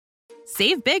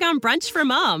Save big on brunch for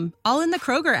mom, all in the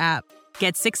Kroger app.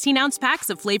 Get 16-ounce packs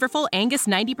of flavorful Angus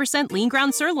 90% lean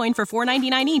ground sirloin for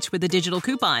 $4.99 each with a digital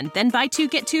coupon. Then buy 2,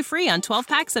 get 2 free on 12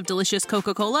 packs of delicious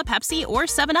Coca-Cola, Pepsi, or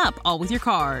 7-Up, all with your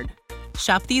card.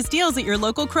 Shop these deals at your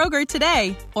local Kroger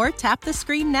today, or tap the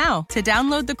screen now to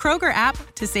download the Kroger app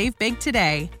to save big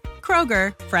today.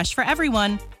 Kroger, fresh for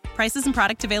everyone. Prices and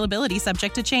product availability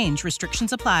subject to change.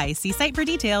 Restrictions apply. See site for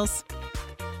details.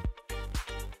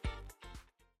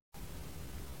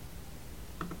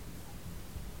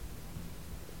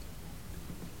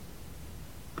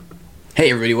 Hey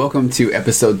everybody, welcome to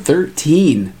episode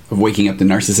 13 of Waking Up to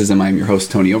Narcissism. I'm your host,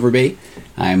 Tony Overbay.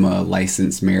 I'm a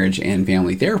licensed marriage and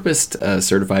family therapist, a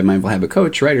certified mindful habit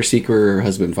coach, writer, seeker,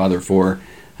 husband, father of 4,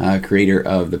 creator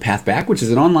of The Path Back, which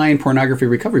is an online pornography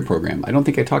recovery program. I don't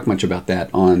think I talk much about that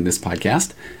on this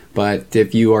podcast, but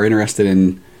if you are interested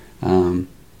in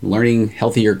learning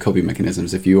healthier coping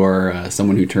mechanisms, if you are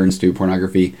someone who turns to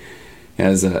pornography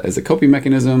as a coping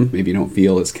mechanism, maybe you don't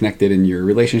feel as connected in your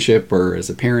relationship or as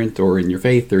a parent or in your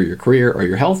faith or your career or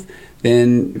your health,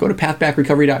 then go to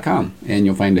pathbackrecovery.com and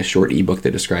you'll find a short ebook that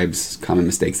describes common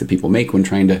mistakes that people make when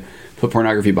trying to put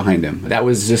pornography behind them. That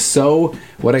was just so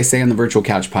what I say on the Virtual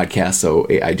Couch podcast, so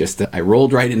I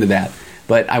rolled right into that.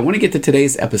 But I want to get to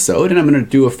today's episode, and I'm going to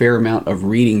do a fair amount of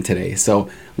reading today. So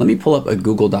let me pull up a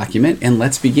Google document and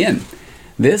let's begin.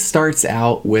 This starts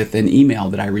out with an email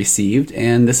that I received,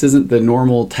 and this isn't the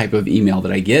normal type of email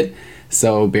that I get,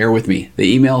 so bear with me.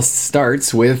 The email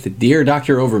starts with, "Dear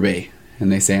Dr. Overbay,"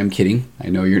 and they say, "I'm kidding. I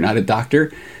know you're not a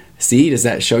doctor. See, does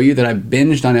that show you that I've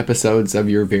binged on episodes of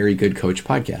your Very Good Coach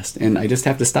podcast?" And I just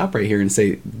have to stop right here and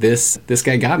say, this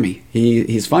guy got me.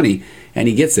 He's funny, and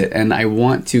he gets it, and I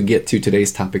want to get to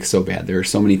today's topic so bad. There are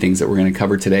so many things that we're going to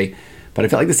cover today, but I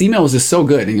felt like this email was just so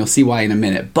good, and you'll see why in a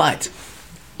minute. But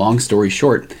long story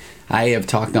short, I have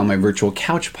talked on my Virtual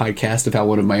Couch podcast of how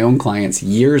one of my own clients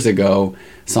years ago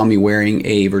saw me wearing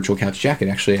a Virtual Couch jacket.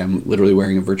 Actually, I'm literally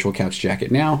wearing a Virtual Couch jacket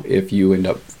now, if you end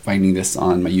up finding this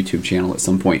on my YouTube channel at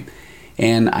some point.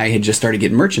 And I had just started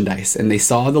getting merchandise, and they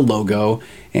saw the logo,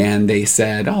 and they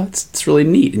said, "Oh, it's really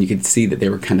neat." And you could see that they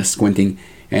were kind of squinting.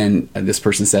 And this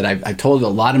person said, I've told a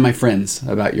lot of my friends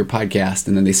about your podcast,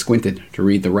 and then they squinted to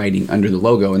read the writing under the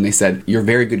logo, and they said, "Your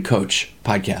Very Good Coach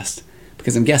podcast."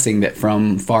 Because I'm guessing that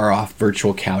from far off,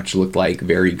 Virtual Couch looked like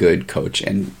Very Good Coach,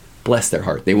 and bless their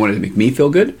heart, they wanted to make me feel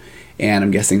good, and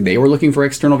I'm guessing they were looking for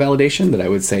external validation that I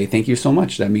would say, "Thank you so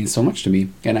much, that means so much to me,"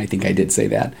 and I think I did say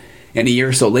that. And a year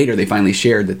or so later, they finally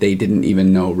shared that they didn't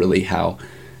even know really how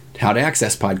to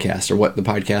access podcasts or what the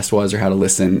podcast was or how to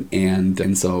listen,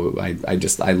 and so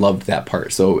I loved that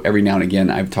part. So every now and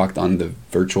again, I've talked on the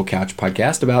Virtual Couch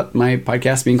podcast about my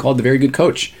podcast being called The Very Good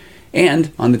Coach. And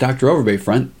on the Dr. Overbay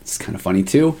front, it's kind of funny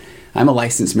too, I'm a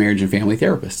licensed marriage and family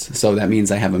therapist. So that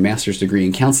means I have a master's degree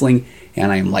in counseling, and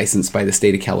I am licensed by the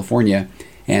state of California.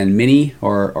 And many,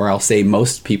 or I'll say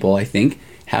most people, I think,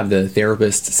 have the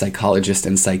therapist, psychologist,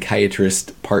 and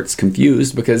psychiatrist parts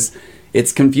confused because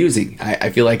it's confusing. I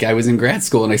feel like I was in grad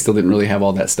school and I still didn't really have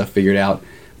all that stuff figured out.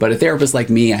 But a therapist like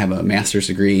me, I have a master's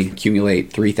degree,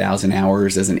 accumulate 3,000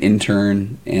 hours as an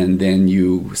intern, and then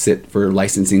you sit for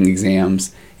licensing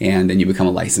exams, and then you become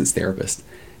a licensed therapist.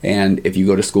 And if you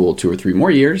go to school 2 or 3 more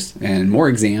years and more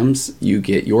exams, you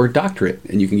get your doctorate,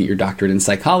 and you can get your doctorate in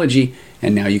psychology,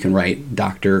 and now you can write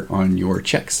doctor on your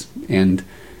checks. And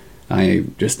I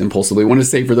just impulsively want to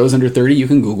say, for those under 30, you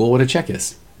can Google what a check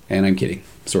is. And I'm kidding,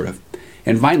 sort of.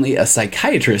 And finally, a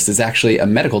psychiatrist is actually a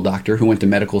medical doctor who went to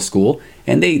medical school,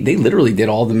 and they literally did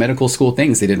all the medical school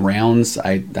things. They did rounds.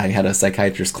 I had a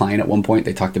psychiatrist client at one point.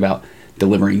 They talked about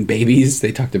delivering babies.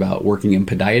 They talked about working in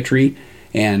podiatry,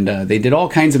 and they did all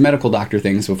kinds of medical doctor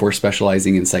things before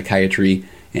specializing in psychiatry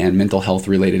and mental health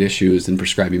related issues and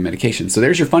prescribing medication. So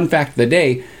there's your fun fact of the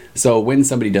day. So when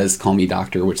somebody does call me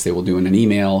doctor, which they will do in an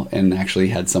email, and actually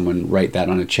had someone write that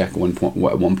on a check at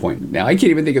one point. Now I can't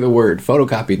even think of the word,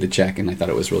 photocopied the check, and I thought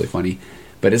it was really funny,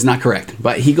 but it's not correct.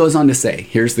 But he goes on to say,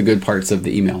 here's the good parts of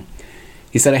the email.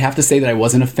 He said, "I have to say that I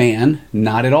wasn't a fan,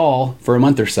 not at all, for a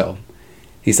month or so.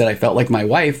 He said, I felt like my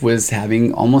wife was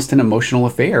having almost an emotional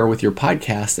affair with your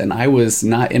podcast, and I was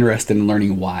not interested in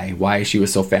learning why she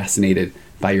was so fascinated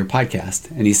by your podcast.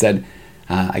 And he said,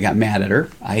 I got mad at her,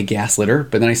 I gaslit her,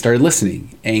 but then I started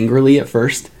listening, angrily at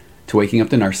first, to Waking Up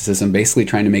to Narcissism, basically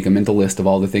trying to make a mental list of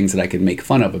all the things that I could make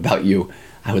fun of about you.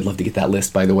 I would love to get that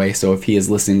list, by the way, so if he is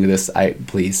listening to this,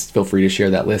 please feel free to share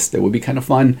that list. It would be kind of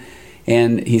fun.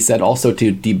 And he said also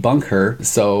to debunk her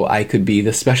so I could be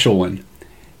the special one.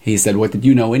 He said, what did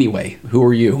you know anyway? Who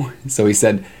are you? So he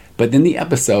said, but then the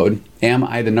episode, Am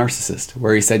I the Narcissist?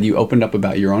 Where he said you opened up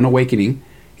about your own awakening.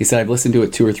 He said, I've listened to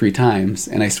it 2 or 3 times,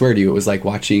 and I swear to you, it was like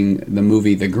watching the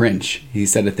movie The Grinch. He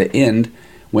said at the end,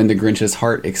 when the Grinch's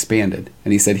heart expanded.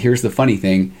 And he said, here's the funny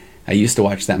thing. I used to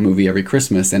watch that movie every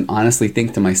Christmas and honestly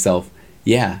think to myself,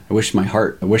 yeah, I wish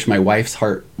my wife's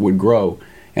heart would grow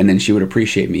and then she would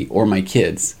appreciate me, or my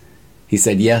kids. He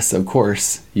said, yes, of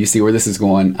course. You see where this is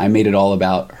going. I made it all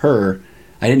about her.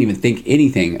 I didn't even think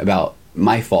anything about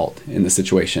my fault in the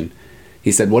situation.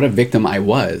 He said, what a victim I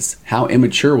was. How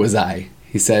immature was I?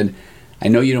 He said, I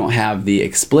know you don't have the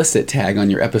explicit tag on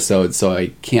your episode, so I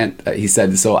can't, he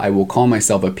said, so I will call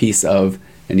myself a piece of,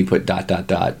 and he put ...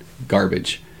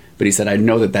 garbage. But he said, I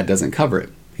know that doesn't cover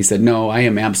it. He said, no, I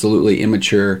am absolutely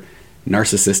immature,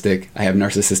 narcissistic. I have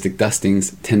narcissistic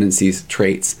dustings, tendencies,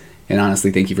 traits. And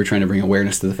honestly, thank you for trying to bring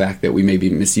awareness to the fact that we may be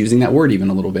misusing that word even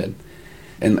a little bit.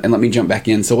 And let me jump back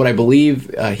in. So what I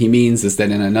believe he means is that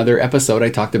in another episode, I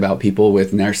talked about people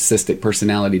with narcissistic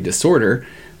personality disorder,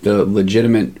 the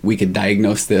legitimate, we could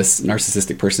diagnose this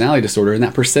narcissistic personality disorder, and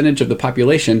that percentage of the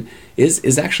population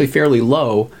is actually fairly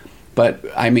low. But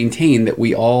I maintain that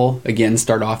we all, again,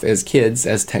 start off as kids,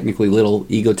 as technically little,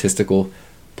 egotistical,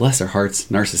 bless our hearts,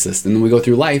 narcissists. And then we go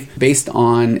through life based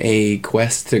on a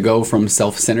quest to go from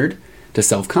self-centered to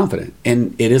self-confident.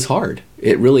 And it is hard.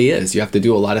 It really is. You have to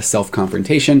do a lot of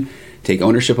self-confrontation, take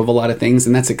ownership of a lot of things.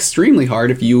 And that's extremely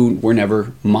hard if you were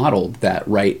never modeled that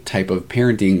right type of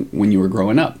parenting when you were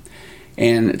growing up.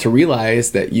 And to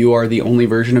realize that you are the only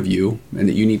version of you and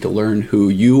that you need to learn who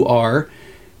you are,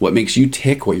 what makes you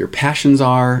tick, what your passions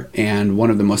are. And one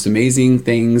of the most amazing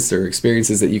things or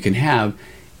experiences that you can have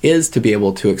is to be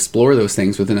able to explore those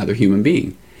things with another human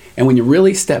being. And when you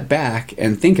really step back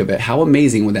and think of it, how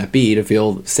amazing would that be to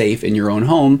feel safe in your own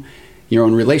home, your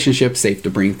own relationship, safe to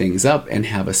bring things up and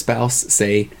have a spouse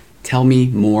say, tell me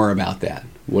more about that.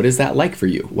 What is that like for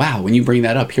you? Wow, when you bring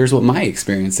that up, here's what my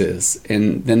experience is.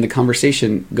 And then the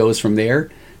conversation goes from there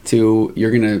to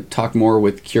you're going to talk more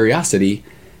with curiosity,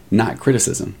 not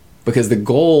criticism. Because the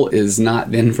goal is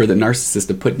not then for the narcissist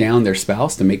to put down their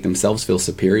spouse to make themselves feel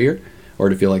superior or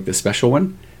to feel like the special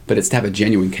one, but it's to have a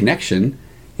genuine connection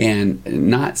and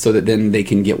not so that then they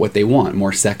can get what they want,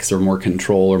 more sex or more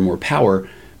control or more power,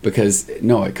 because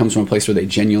no, it comes from a place where they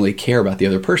genuinely care about the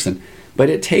other person. But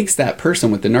it takes that person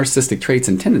with the narcissistic traits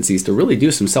and tendencies to really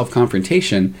do some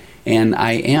self-confrontation, and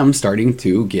I am starting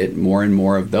to get more and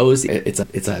more of those.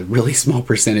 It's a really small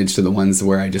percentage to the ones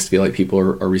where I just feel like people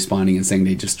are responding and saying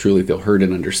they just truly feel heard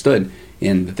and understood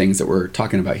in the things that we're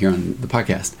talking about here on the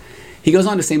podcast. He goes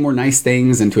on to say more nice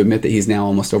things and to admit that he's now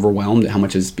almost overwhelmed at how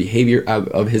much his behavior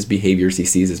of his behaviors he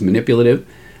sees as manipulative,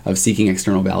 of seeking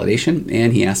external validation.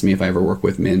 And he asked me if I ever work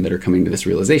with men that are coming to this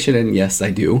realization, and yes, I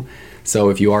do. So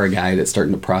if you are a guy that's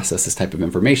starting to process this type of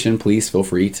information, please feel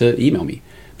free to email me,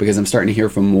 because I'm starting to hear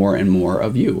from more and more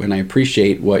of you, and I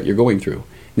appreciate what you're going through.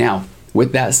 Now,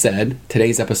 with that said,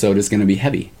 today's episode is going to be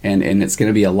heavy, and it's going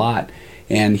to be a lot.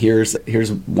 And here's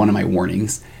one of my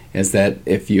warnings, is that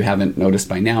if you haven't noticed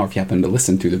by now, if you happen to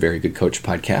listen to the Very Good Coach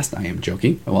podcast, I am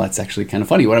joking. Well, that's actually kind of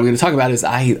funny. What I'm going to talk about is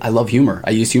I love humor. I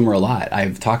use humor a lot.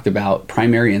 I've talked about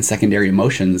primary and secondary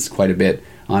emotions quite a bit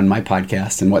on my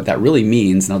podcast and what that really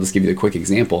means. And I'll just give you a quick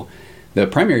example. The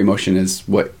primary emotion is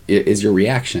what is your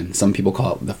reaction. Some people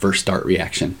call it the first start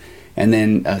reaction. And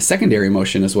then secondary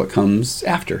emotion is what comes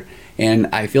after. And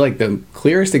I feel like the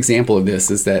clearest example of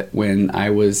this is that when I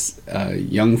was a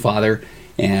young father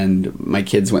and my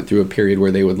kids went through a period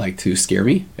where they would like to scare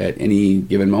me at any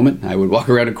given moment. I would walk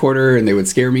around a corner and they would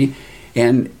scare me.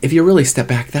 And if you really step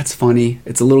back, that's funny.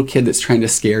 It's a little kid that's trying to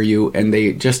scare you, and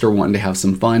they just are wanting to have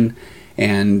some fun.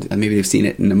 And maybe they've seen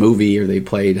it in a movie or they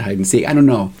played hide and seek. I don't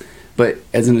know. But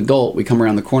as an adult, we come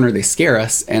around the corner, they scare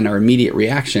us, and our immediate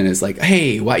reaction is like,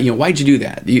 hey, why'd you do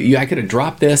that? I could have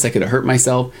dropped this. I could have hurt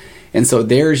myself. And so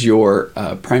there's your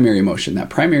primary emotion. That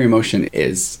primary emotion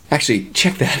is, actually,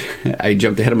 check that. I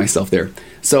jumped ahead of myself there.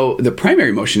 So the primary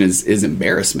emotion is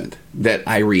embarrassment, that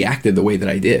I reacted the way that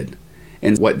I did.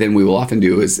 And what then we will often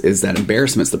do is that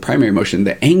embarrassment's the primary emotion.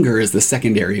 The anger is the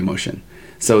secondary emotion.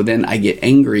 So then I get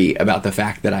angry about the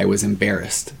fact that I was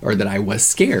embarrassed or that I was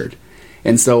scared.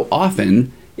 And so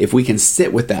often, if we can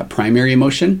sit with that primary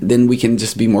emotion, then we can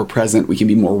just be more present, we can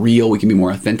be more real, we can be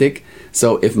more authentic.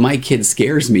 So if my kid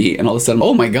scares me and all of a sudden,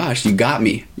 oh my gosh, you got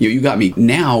me, you got me.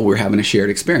 Now we're having a shared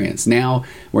experience. Now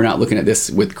we're not looking at this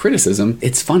with criticism.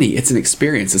 It's funny, it's an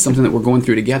experience. It's something that we're going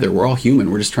through together. We're all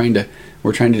human. We're trying to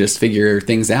just figure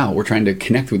things out. We're trying to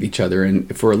connect with each other.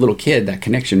 And for a little kid, that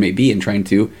connection may be in trying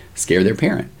to scare their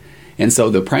parent. And so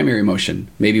the primary emotion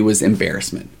maybe was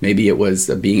embarrassment. Maybe it was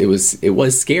it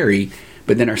was scary,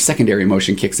 But then our secondary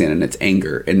emotion kicks in, and it's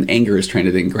anger. And anger is trying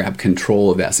to then grab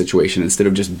control of that situation instead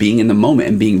of just being in the moment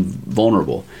and being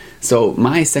vulnerable. So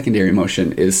my secondary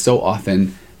emotion is so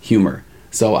often humor.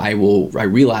 So I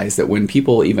realize that when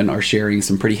people even are sharing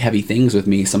some pretty heavy things with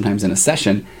me, sometimes in a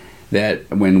session, that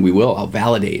when I'll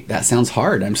validate, that sounds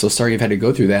hard. I'm so sorry you've had to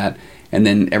go through that. And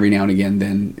then every now and again,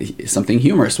 then something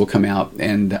humorous will come out.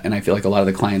 And I feel like a lot of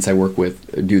the clients I work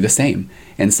with do the same.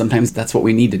 And sometimes that's what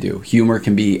we need to do. Humor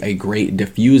can be a great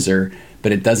diffuser,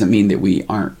 but it doesn't mean that we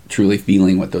aren't truly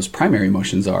feeling what those primary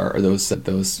emotions are, or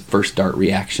those first dart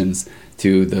reactions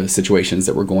to the situations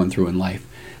that we're going through in life.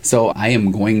 So I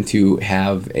am going to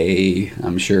have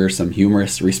I'm sure some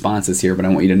humorous responses here, but I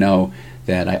want you to know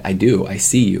that I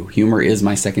see you. Humor is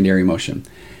my secondary emotion.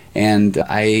 And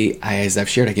as I've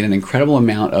shared, I get an incredible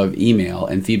amount of email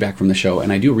and feedback from the show,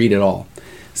 and I do read it all.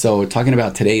 So talking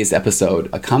about today's episode,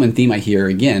 a common theme I hear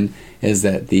again is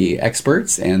that the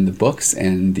experts and the books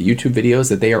and the YouTube videos,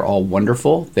 that they are all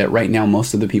wonderful, that right now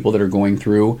most of the people that are going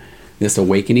through this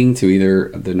awakening to either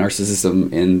the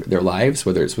narcissism in their lives,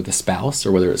 whether it's with a spouse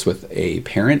or whether it's with a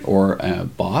parent or a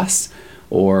boss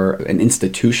or an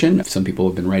institution. Some people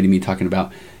have been writing me talking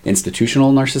about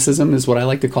institutional narcissism is what I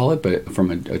like to call it, but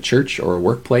from a church or a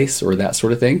workplace or that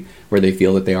sort of thing, where they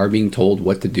feel that they are being told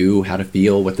what to do, how to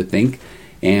feel, what to think.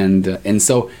 And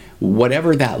so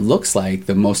whatever that looks like,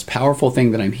 the most powerful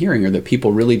thing that I'm hearing are that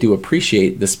people really do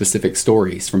appreciate the specific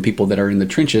stories from people that are in the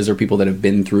trenches or people that have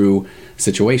been through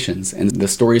situations. And the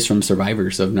stories from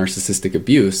survivors of narcissistic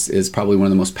abuse is probably one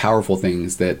of the most powerful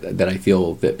things that I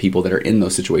feel that people that are in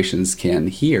those situations can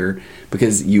hear,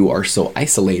 because you are so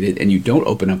isolated and you don't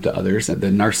open up to others. The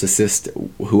narcissist,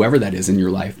 whoever that is in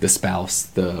your life, the spouse,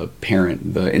 the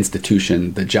parent, the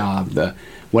institution, the job,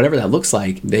 whatever that looks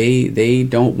like, they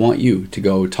don't want you to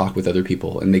go talk with other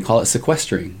people. And they call it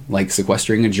sequestering, like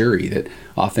sequestering a jury, that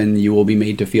often you will be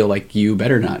made to feel like you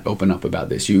better not open up about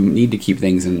this. You need to keep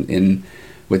things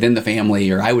within the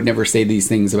family, or I would never say these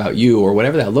things about you, or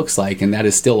whatever that looks like. And that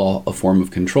is still a form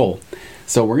of control.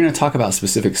 So we're going to talk about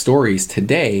specific stories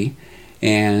today,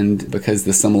 and because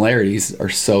the similarities are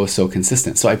so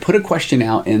consistent. So I put a question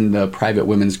out in the private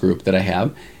women's group that I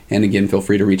have. And again, feel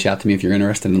free to reach out to me if you're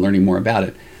interested in learning more about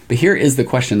it. But here is the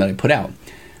question that I put out.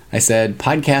 I said,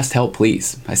 podcast help,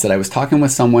 please. I said, I was talking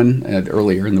with someone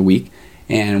earlier in the week,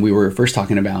 and we were first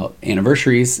talking about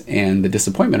anniversaries and the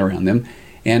disappointment around them.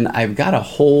 And I've got a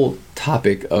whole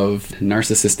topic of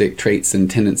narcissistic traits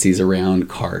and tendencies around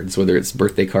cards, whether it's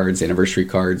birthday cards, anniversary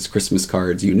cards, Christmas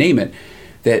cards, you name it,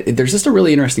 that there's just a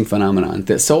really interesting phenomenon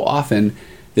that so often,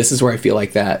 this is where I feel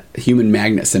like that human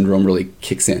magnet syndrome really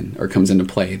kicks in or comes into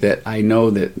play, that I know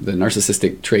that the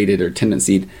narcissistic traded or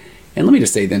tendency, and let me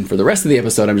just say then for the rest of the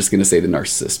episode, I'm just going to say the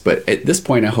narcissist. But at this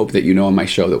point, I hope that you know on my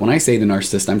show that when I say the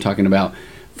narcissist, I'm talking about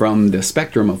from the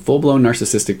spectrum of full-blown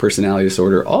narcissistic personality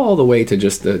disorder all the way to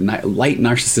just the light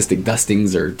narcissistic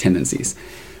dustings or tendencies.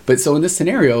 But so in this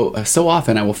scenario, so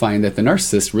often I will find that the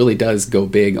narcissist really does go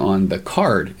big on the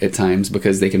card at times,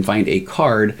 because they can find a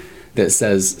card that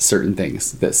says certain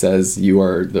things, that says you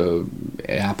are the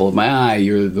apple of my eye,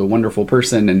 you're the wonderful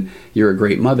person, and you're a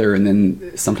great mother, and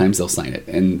then sometimes they'll sign it.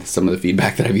 And some of the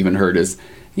feedback that I've even heard is,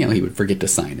 he would forget to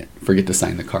sign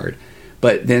the card.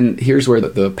 But then here's where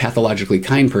the pathologically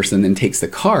kind person then takes the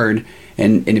card,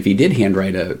 and if he did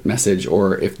handwrite a message,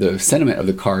 or if the sentiment of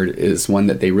the card is one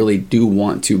that they really do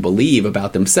want to believe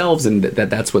about themselves, and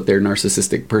that's what their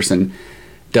narcissistic person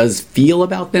does feel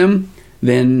about them,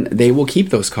 then they will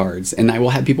keep those cards. And I will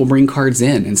have people bring cards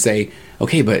in and say,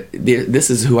 okay, but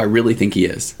this is who I really think he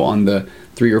is. On the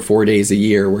 3 or 4 days a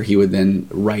year where he would then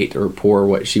write or pour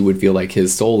what she would feel like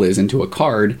his soul is into a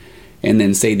card, and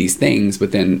then say these things,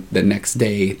 but then the next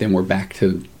day, then we're back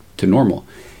to normal.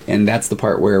 And that's the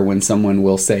part where when someone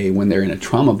will say, when they're in a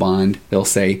trauma bond, they'll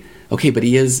say, okay, but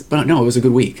no, it was a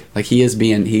good week. Like he's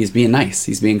being nice,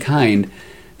 he's being kind.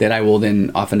 That I will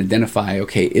then often identify,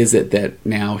 okay, is it that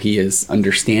now he is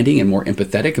understanding and more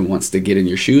empathetic and wants to get in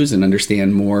your shoes and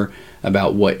understand more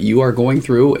about what you are going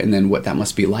through and then what that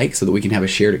must be like, so that we can have a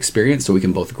shared experience so we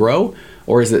can both grow?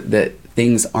 Or is it that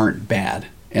things aren't bad?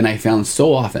 And I found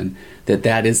so often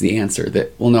that is the answer,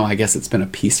 that, well, no, I guess it's been a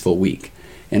peaceful week.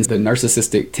 And the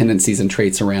narcissistic tendencies and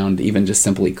traits around even just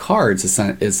simply cards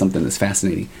is something that's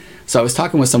fascinating. So I was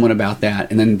talking with someone about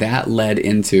that, and then that led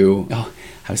into,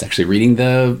 I was actually reading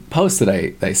the post that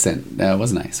I sent,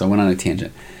 wasn't I? So I went on a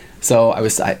tangent. So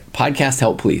podcast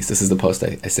help, please. This is the post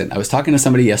I sent. I was talking to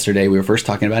somebody yesterday. We were first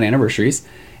talking about anniversaries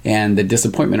and the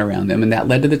disappointment around them, and that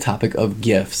led to the topic of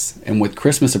gifts. And with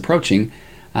Christmas approaching,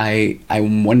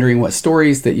 I'm wondering what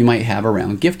stories that you might have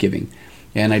around gift giving.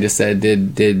 And I just said,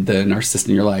 did the narcissist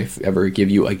in your life ever give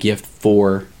you a gift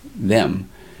for them?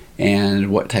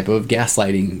 And what type of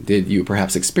gaslighting did you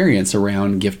perhaps experience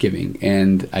around gift giving?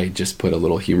 And I just put a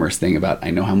little humorous thing about, I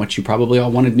know how much you probably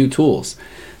all wanted new tools.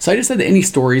 So I just said that any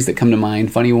stories that come to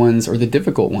mind, funny ones or the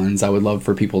difficult ones, I would love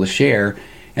for people to share.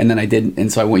 And then I did,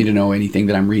 and so I want you to know anything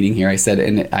that I'm reading here. I said,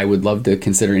 and I would love to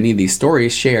consider any of these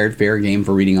stories shared, fair game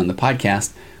for reading on the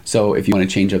podcast. So if you want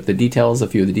to change up the details, a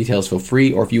few of the details, feel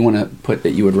free. Or if you want to put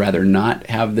that you would rather not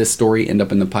have this story end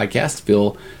up in the podcast,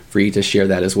 feel free to share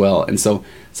that as well. And so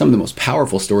some of the most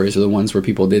powerful stories are the ones where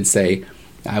people did say,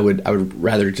 I would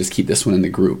rather just keep this one in the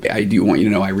group. I do want you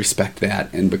to know I respect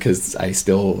that, and because I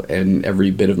still, in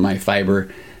every bit of my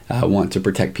fiber, want to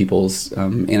protect people's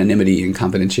anonymity and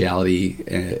confidentiality,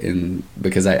 and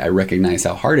because I recognize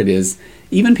how hard it is.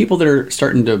 Even people that are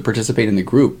starting to participate in the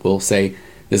group will say,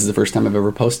 this is the first time I've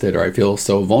ever posted, or I feel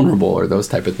so vulnerable, or those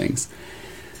type of things.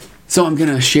 So I'm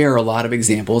going to share a lot of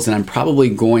examples, and I'm probably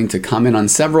going to comment on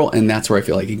several, and that's where I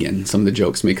feel like, again, some of the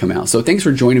jokes may come out. So thanks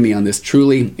for joining me on this,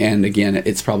 truly. And again,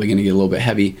 it's probably going to get a little bit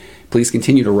heavy. Please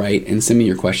continue to write and send me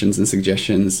your questions and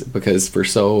suggestions, because for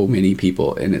so many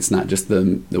people, and it's not just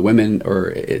the women, or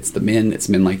it's the men, it's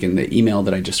men like in the email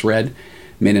that I just read,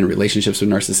 men in relationships with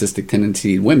narcissistic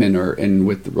tendency, women, or and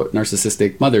with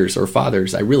narcissistic mothers or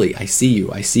fathers. I see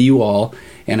you all,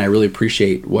 and I really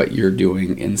appreciate what you're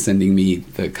doing in sending me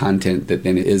the content that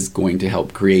then is going to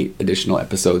help create additional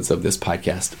episodes of this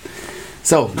podcast.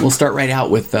 So we'll start right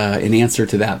out with an answer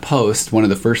to that post. One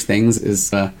of the first things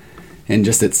is, in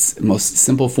just its most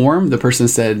simple form, the person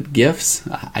said, gifts.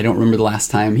 I don't remember the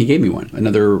last time he gave me one.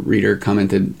 Another reader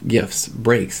commented, gifts,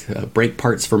 brakes, brake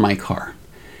parts for my car.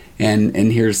 And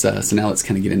here's, so now let's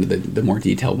kind of get into the more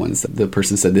detailed ones. The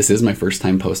person said, this is my first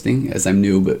time posting, as I'm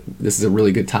new, but this is a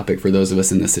really good topic for those of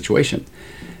us in this situation.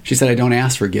 She said, I don't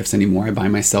ask for gifts anymore. I buy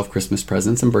myself Christmas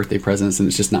presents and birthday presents, and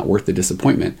it's just not worth the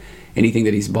disappointment. Anything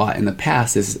that he's bought in the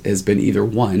past has been either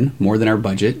one, more than our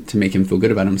budget to make him feel good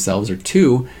about himself, or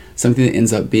two, something that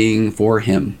ends up being for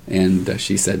him. And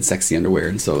she said sexy underwear.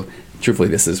 And so truthfully,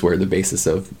 this is where the basis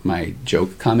of my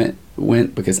joke comment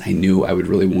went, because I knew I would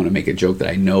really want to make a joke that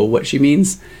I know what she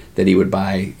means, that he would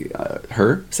buy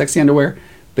her sexy underwear.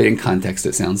 But in context,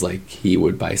 it sounds like he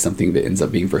would buy something that ends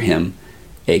up being for him,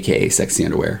 aka sexy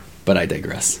underwear. But I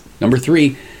digress. Number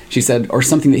 3, she said, or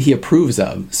something that he approves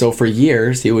of. So for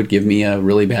years, he would give me a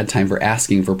really bad time for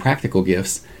asking for practical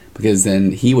gifts, because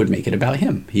then he would make it about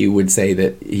him. He would say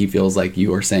that he feels like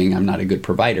you are saying I'm not a good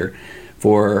provider.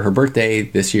 For her birthday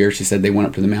this year, she said they went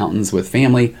up to the mountains with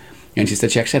family, and she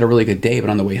said she actually had a really good day, but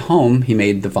on the way home, he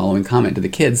made the following comment to the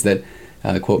kids that,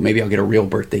 quote, maybe I'll get a real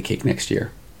birthday cake next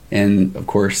year. And of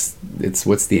course,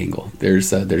 what's the angle?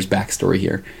 There's backstory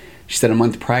here. She said a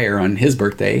month prior on his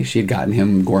birthday, she had gotten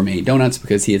him gourmet donuts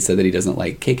because he had said that he doesn't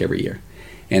like cake every year.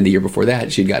 And the year before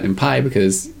that, she'd gotten him pie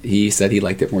because he said he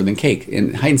liked it more than cake.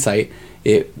 In hindsight,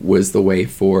 it was the way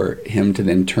for him to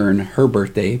then turn her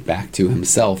birthday back to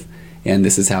himself. And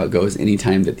this is how it goes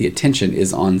anytime that the attention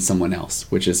is on someone else,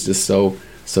 which is just so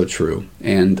true.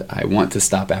 And I want to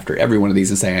stop after every one of these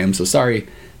and say, I am so sorry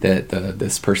that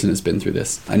this person has been through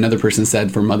this. Another person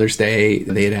said for Mother's Day,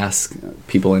 they had asked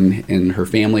people in her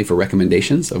family for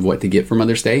recommendations of what to get for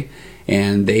Mother's Day.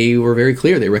 And they were very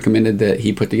clear. They recommended that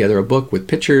he put together a book with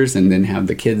pictures and then have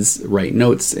the kids write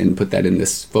notes and put that in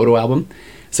this photo album.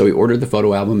 So he ordered the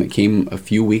photo album. It came a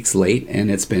few weeks late,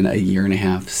 and it's been a year and a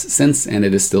half since, and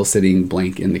it is still sitting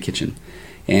blank in the kitchen.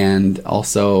 And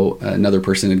also another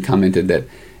person had commented that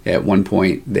at one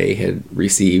point they had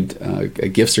received a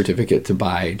gift certificate to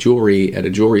buy jewelry at a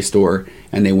jewelry store,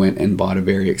 and they went and bought a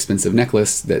very expensive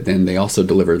necklace that then they also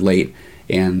delivered late.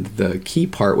 And the key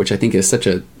part, which I think is such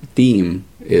a theme,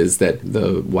 is that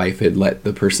the wife had let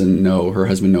the person know, her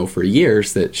husband know for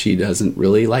years, that she doesn't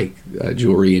really like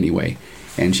jewelry anyway.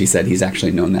 And she said he's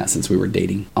actually known that since we were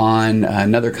dating. On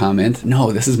another comment,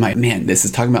 this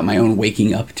is talking about my own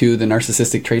waking up to the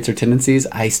narcissistic traits or tendencies.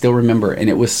 I still remember, and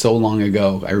it was so long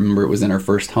ago. I remember it was in our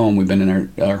first home. We've been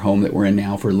in our home that we're in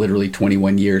now for literally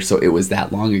 21 years. So it was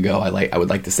that long ago. I would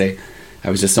like to say I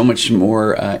was just so much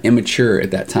more immature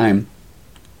at that time.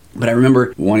 But I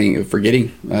remember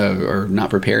forgetting or not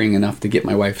preparing enough to get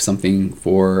my wife something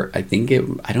for, I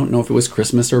don't know if it was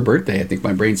Christmas or birthday. I think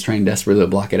my brain's trying desperately to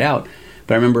block it out.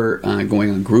 But I remember going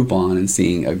on Groupon and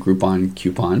seeing a Groupon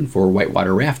coupon for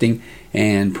whitewater rafting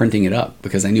and printing it up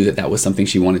because I knew that was something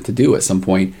she wanted to do at some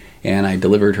point. And I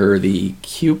delivered her the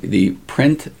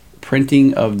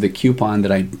printing of the coupon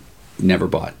that I never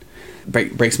bought.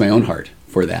 Breaks my own heart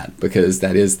for that, because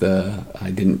that is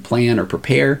I didn't plan or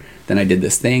prepare. Then I did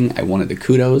this thing. I wanted the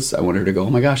kudos. I wanted her to go, oh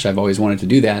my gosh, I've always wanted to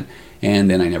do that. And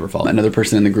then I never followed. Another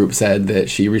person in the group said that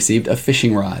she received a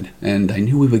fishing rod, and I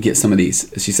knew we would get some of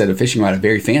these. She said a fishing rod, a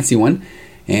very fancy one.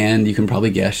 And you can probably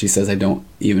guess, she says, I don't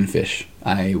even fish.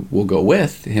 I will go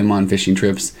with him on fishing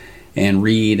trips and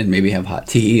read and maybe have hot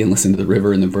tea and listen to the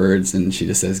river and the birds. And she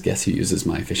just says, guess who uses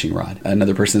my fishing rod?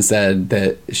 Another person said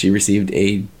that she received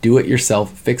a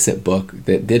do-it-yourself fix-it book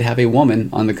that did have a woman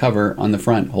on the cover on the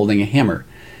front holding a hammer.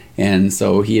 And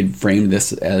so he had framed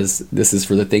this as, this is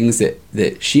for the things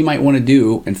that she might want to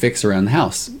do and fix around the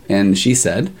house. And she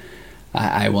said,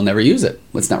 I will never use it.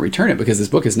 Let's not return it, because this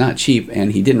book is not cheap.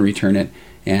 And he didn't return it.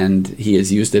 And he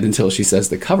has used it until, she says,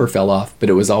 the cover fell off, but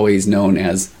it was always known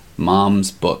as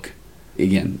Mom's book.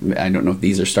 Again, I don't know if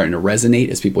these are starting to resonate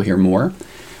as people hear more.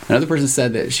 Another person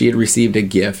said that she had received a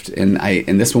gift, and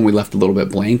this one we left a little bit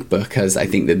blank, because I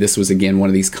think that this was, again, one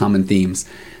of these common themes,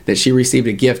 that she received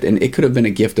a gift, and it could have been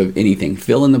a gift of anything,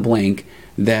 fill in the blank,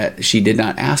 that she did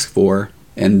not ask for,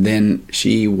 and then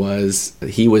he was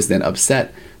then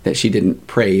upset that she didn't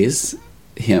praise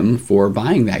him for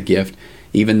buying that gift,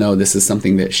 even though this is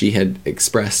something that she had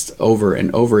expressed over and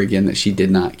over again that she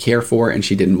did not care for and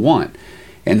she didn't want.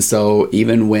 And so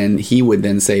even when he would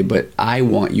then say, but I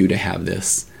want you to have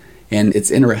this. And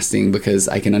it's interesting, because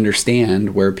I can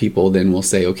understand where people then will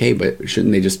say, okay, but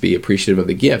shouldn't they just be appreciative of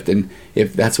the gift? And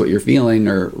if that's what you're feeling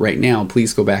or right now,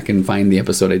 please go back and find the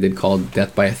episode I did called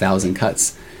Death by a Thousand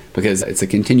Cuts, because it's a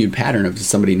continued pattern of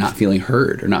somebody not feeling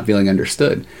heard or not feeling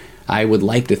understood. I would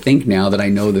like to think now that I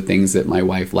know the things that my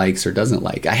wife likes or doesn't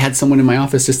like. I had someone in my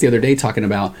office just the other day talking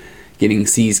about getting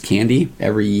See's candy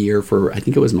every year for, I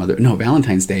think it was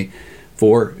Valentine's Day,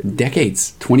 for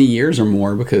decades, 20 years or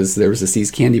more, because there was a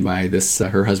See's candy by this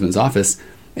her husband's office,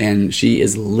 and she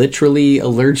is literally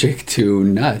allergic to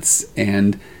nuts,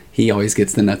 and he always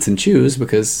gets the nuts and chews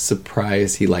because,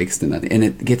 surprise, he likes the nut. And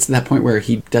it gets to that point where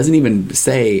he doesn't even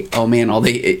say, oh man,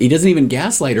 he doesn't even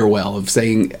gaslight her well of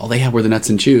saying all they had were the nuts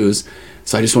and chews.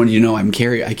 So I just wanted you to know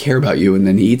I care about you, and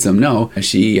then he eats them. No,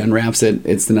 she unwraps it.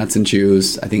 It's the nuts and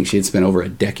chews. I think she had spent over a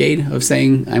decade of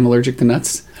saying, I'm allergic to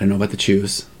nuts. I don't know about the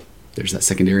chews. There's that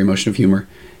secondary emotion of humor.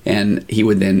 And he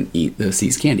would then eat the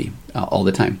See's candy all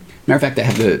the time. Matter of fact, I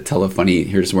have to tell a funny,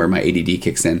 here's where my ADD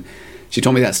kicks in. She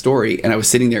told me that story, and I was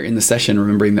sitting there in the session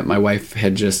remembering that my wife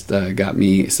had just got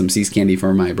me some See's candy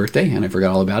for my birthday, and I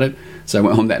forgot all about it. So I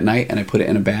went home that night, and I put it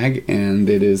in a bag, and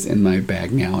it is in my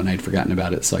bag now, and I'd forgotten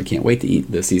about it, so I can't wait to eat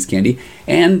the See's candy.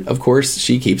 And, of course,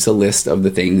 she keeps a list of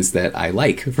the things that I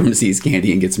like from See's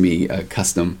candy and gets me a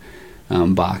custom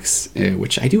box,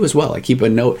 which I do as well. I keep a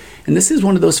note, and this is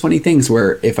one of those funny things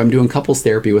where if I'm doing couples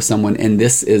therapy with someone, and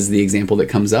this is the example that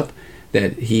comes up,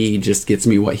 that he just gets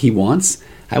me what he wants,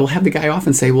 I will have the guy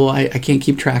often say, well, I can't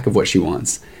keep track of what she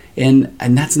wants. And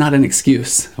that's not an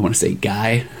excuse. I want to say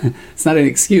guy. It's not an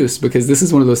excuse, because this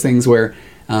is one of those things where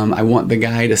I want the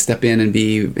guy to step in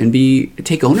and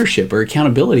take ownership or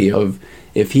accountability of,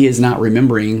 if he is not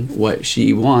remembering what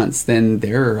she wants, then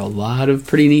there are a lot of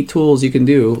pretty neat tools you can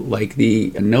do, like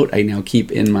the note I now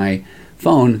keep in my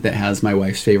phone that has my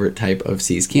wife's favorite type of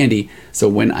See's candy. So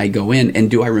when I go in,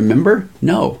 and do I remember?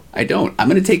 No, I don't. I'm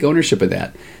going to take ownership of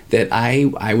that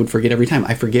I would forget every time.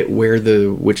 I forget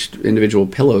which individual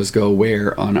pillows go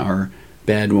where on our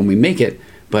bed when we make it,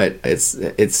 but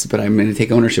but I'm going to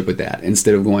take ownership with that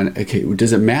instead of going, okay,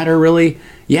 does it matter really?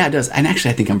 Yeah, it does. And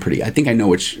actually, I think I know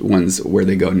which ones where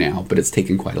they go now, but it's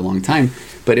taken quite a long time.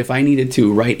 But if I needed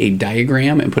to write a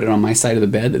diagram and put it on my side of the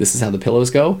bed that this is how the pillows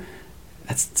go,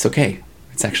 it's okay.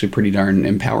 It's actually pretty darn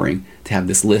empowering to have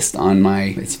this list on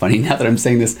it's funny now that I'm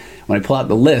saying this, when I pull out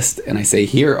the list and I say,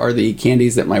 here are the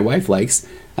candies that my wife likes,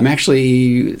 I'm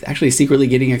actually secretly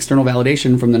getting external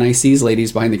validation from the nice See's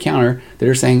ladies behind the counter that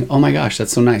are saying, oh my gosh,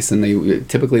 that's so nice. And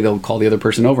they'll call the other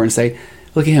person over and say,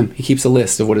 look at him, he keeps a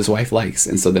list of what his wife likes.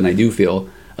 And so then I do feel,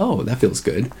 oh, that feels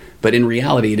good. But in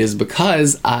reality, it is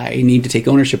because I need to take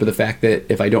ownership of the fact that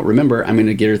if I don't remember, I'm going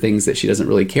to get her things that she doesn't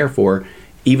really care for,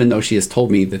 even though she has told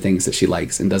me the things that she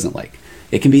likes and doesn't like.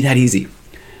 It can be that easy.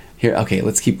 Here, okay,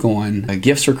 let's keep going.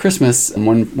 Gifts for Christmas, and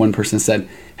one person said,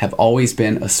 have always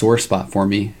been a sore spot for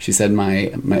me. She said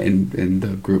in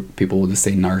the group, people will just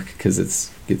say narc because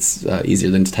it's easier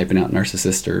than typing out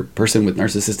narcissist or person with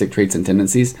narcissistic traits and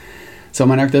tendencies. So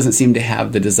my narc doesn't seem to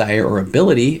have the desire or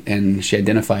ability, and she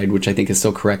identified, which I think is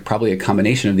so correct, probably a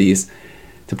combination of these,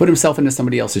 to put himself into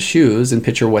somebody else's shoes and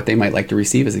picture what they might like to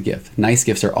receive as a gift. Nice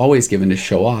gifts are always given to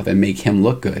show off and make him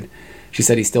look good. She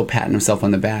said he's still patting himself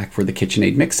on the back for the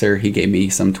KitchenAid mixer he gave me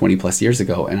some 20 plus years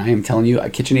ago. And I am telling you,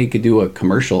 KitchenAid could do a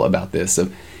commercial about this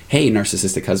of, hey,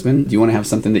 narcissistic husband, do you want to have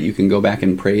something that you can go back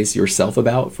and praise yourself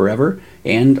about forever?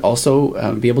 And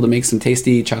also be able to make some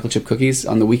tasty chocolate chip cookies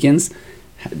on the weekends?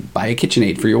 Buy a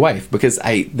KitchenAid for your wife. Because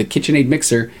the KitchenAid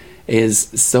mixer is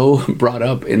so brought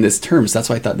up in this term. So that's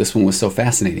why I thought this one was so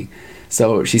fascinating.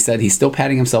 So she said he's still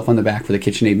patting himself on the back for the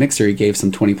KitchenAid mixer he gave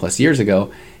some 20 plus years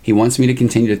ago. He wants me to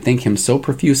continue to thank him so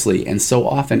profusely and so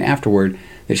often afterward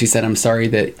that she said, I'm sorry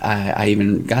that I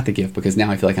even got the gift, because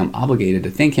now I feel like I'm obligated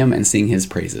to thank him and sing his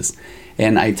praises.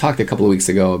 And I talked a couple of weeks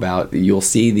ago about, you'll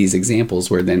see these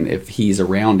examples where then if he's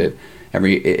around it,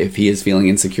 if he is feeling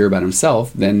insecure about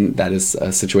himself, then that is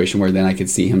a situation where then I could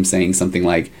see him saying something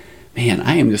like, man,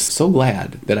 I am just so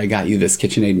glad that I got you this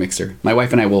KitchenAid mixer. My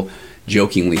wife and I will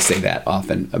jokingly say that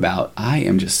often about, I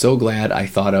am just so glad I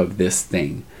thought of this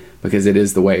thing, because it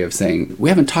is the way of saying, we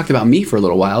haven't talked about me for a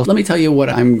little while. Let me tell you what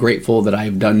I'm grateful that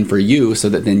I've done for you, so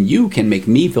that then you can make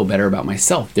me feel better about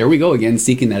myself. There we go again,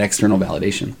 seeking that external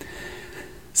validation.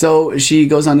 So she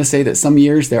goes on to say that some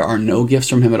years there are no gifts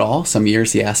from him at all. Some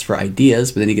years he asks for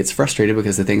ideas, but then he gets frustrated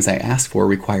because the things I ask for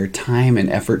require time and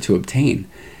effort to obtain.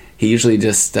 He usually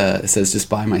just says, just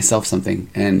buy myself something,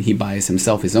 and he buys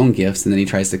himself his own gifts, and then he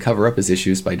tries to cover up his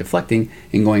issues by deflecting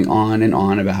and going on and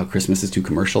on about how Christmas is too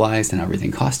commercialized and how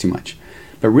everything costs too much.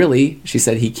 But really, she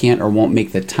said he can't or won't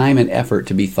make the time and effort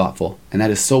to be thoughtful, and that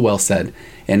is so well said.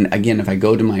 And again, if I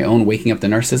go to my own Waking Up to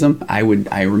Narcissism, I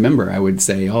would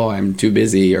say, oh, I'm too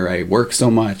busy, or I work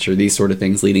so much, or these sort of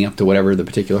things leading up to whatever the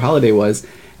particular holiday was.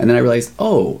 And then I realized,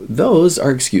 oh, those are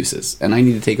excuses. And I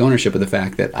need to take ownership of the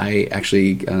fact that I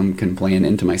actually can plan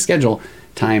into my schedule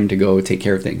time to go take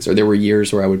care of things. Or there were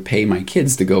years where I would pay my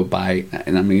kids to go buy,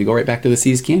 and I'm going to go right back to the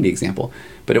See's Candy example.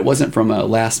 But it wasn't from a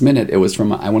last minute. It was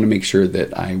from I want to make sure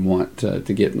that I want to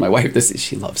get my wife this.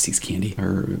 She loves See's Candy.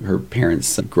 Her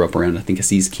parents grew up around, I think, a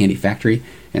See's Candy factory.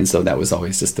 And so that was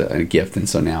always just a gift. And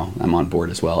so now I'm on board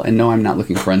as well. And no, I'm not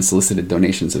looking for unsolicited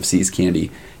donations of See's Candy,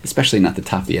 especially not the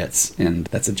Toffeettes. And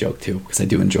that's a joke too, because I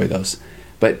do enjoy those.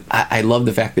 But I love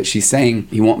the fact that she's saying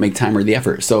he won't make time or the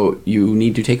effort. So you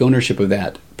need to take ownership of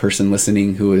that person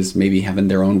listening who is maybe having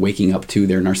their own waking up to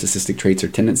their narcissistic traits or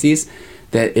tendencies,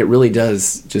 that it really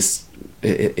does just,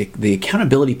 the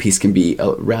accountability piece can be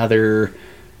rather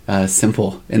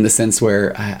simple, in the sense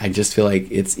where I just feel like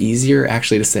it's easier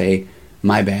actually to say,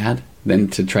 my bad, than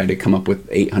to try to come up with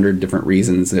 800 different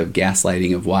reasons of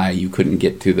gaslighting of why you couldn't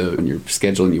get to your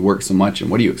schedule and you work so much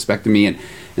and what do you expect of me, and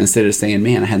instead of saying,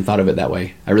 man, I hadn't thought of it that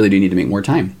way, I really do need to make more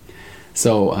time.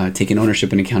 So taking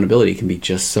ownership and accountability can be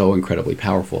just so incredibly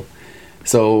powerful.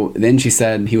 So then she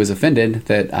said he was offended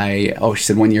that she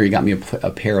said one year he got me a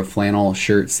pair of flannel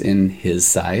shirts in his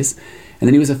size, and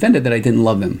then he was offended that I didn't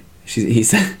love them. He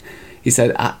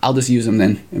said, I'll just use them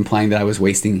then, implying that I was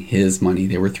wasting his money.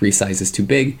 They were 3 sizes too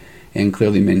big, and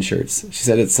clearly men's shirts. She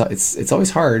said it's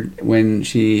always hard when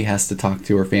she has to talk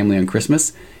to her family on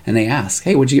Christmas, and they ask,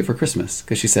 hey, what'd you get for Christmas?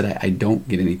 Because she said, I don't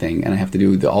get anything, and I have to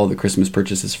do all the Christmas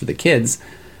purchases for the kids,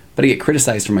 but I get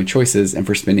criticized for my choices and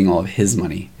for spending all of his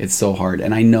money. It's so hard,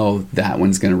 and I know that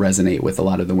one's going to resonate with a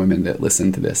lot of the women that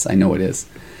listen to this. I know it is.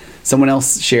 Someone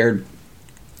else shared,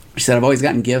 she said, I've always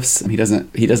gotten gifts. He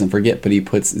doesn't forget, but he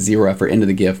puts zero effort into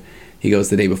the gift. He goes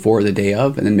the day before or the day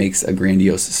of, and then makes a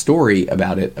grandiose story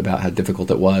about it, about how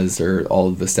difficult it was, or all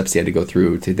of the steps he had to go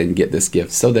through to then get this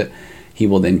gift, so that he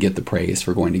will then get the praise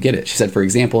for going to get it. She said, for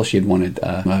example, she had wanted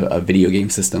a video game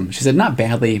system. She said, not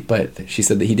badly, but she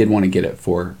said that he did want to get it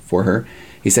for her.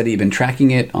 He said he'd been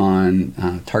tracking it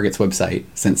on Target's website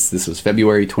since this was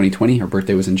February 2020. Her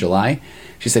birthday was in July.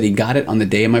 She said he got it on the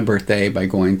day of my birthday by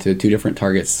going to 2 different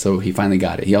Targets, so he finally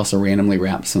got it. He also randomly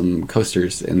wrapped some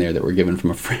coasters in there that were given from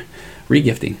a friend,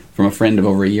 regifting from a friend of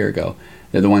over a year ago.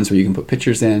 They're the ones where you can put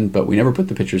pictures in, but we never put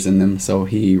the pictures in them, so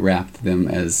he wrapped them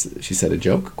as, she said, a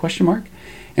joke, ?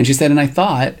 And she said, and I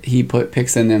thought he put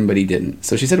pics in them, but he didn't.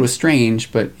 So she said it was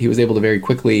strange, but he was able to very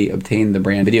quickly obtain the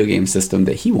brand video game system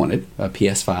that he wanted, a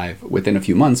PS5, within a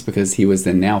few months, because he was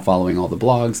then now following all the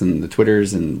blogs and the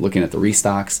Twitters and looking at the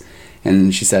restocks.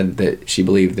 And she said that she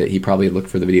believed that he probably looked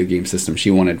for the video game system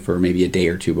she wanted for maybe a day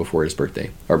or two before his birthday,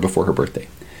 or before her birthday.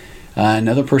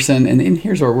 Another person, and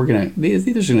here's where these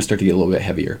are going to start to get a little bit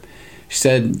heavier. She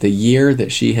said the year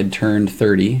that she had turned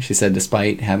 30, she said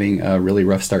despite having a really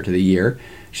rough start to the year,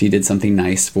 she did something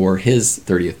nice for his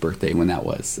 30th birthday when that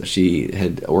was. She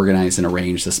had organized and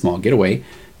arranged a small getaway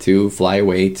to fly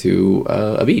away to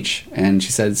a beach. And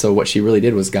she said, so what she really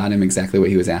did was got him exactly what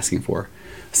he was asking for.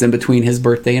 So in between his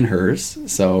birthday and hers,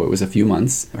 so it was a few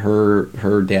months,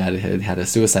 her dad had a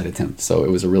suicide attempt. So it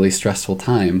was a really stressful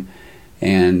time.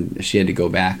 And she had to go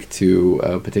back to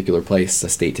a particular place, a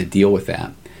state, to deal with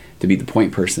that, to be the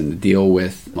point person, to deal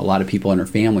with a lot of people in her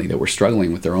family that were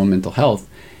struggling with their own mental health.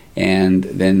 And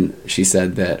then she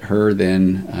said that her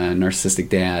then narcissistic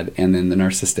dad and then the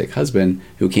narcissistic husband,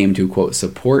 who came to, quote,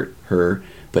 support her,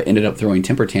 but ended up throwing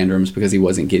temper tantrums because he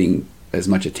wasn't getting as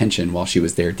much attention while she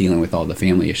was there dealing with all the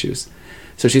family issues.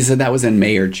 So she said that was in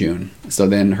May or June. So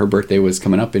then her birthday was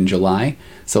coming up in July.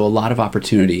 So a lot of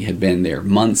opportunity had been there,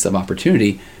 months of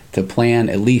opportunity to plan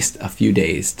at least a few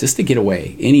days just to get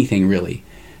away, anything really.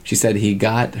 She said he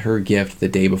got her gift the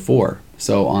day before.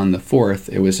 So on the 4th,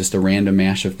 it was just a random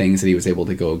mash of things that he was able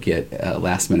to go get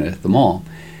last minute at the mall.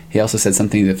 He also said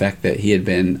something to the effect that he had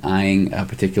been eyeing a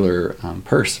particular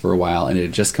purse for a while and it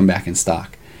had just come back in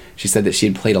stock. She said that she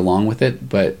had played along with it,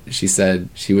 but she said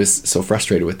she was so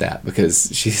frustrated with that because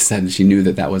she said she knew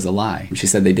that that was a lie. She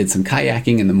said they did some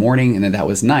kayaking in the morning and that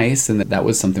was nice and that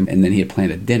was something. And then he had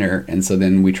planned a dinner. And so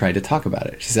then we tried to talk about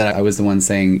it. She said, I was the one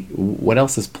saying, what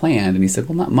else is planned? And he said,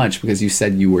 well, not much because you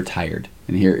said you were tired.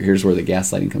 And here's where the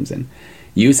gaslighting comes in.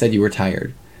 You said you were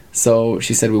tired. So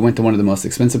she said we went to one of the most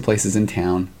expensive places in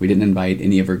town. We didn't invite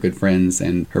any of her good friends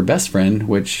and her best friend,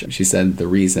 which she said the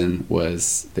reason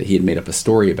was that he had made up a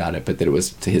story about it, but that it was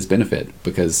to his benefit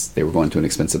because they were going to an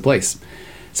expensive place.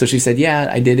 So she said, yeah,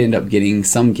 I did end up getting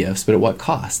some gifts, but at what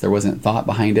cost? There wasn't thought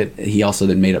behind it. He also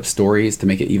then made up stories to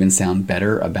make it even sound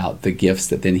better about the gifts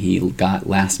that then he got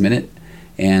last minute.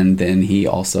 And then he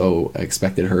also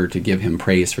expected her to give him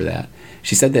praise for that.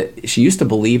 She said that she used to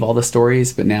believe all the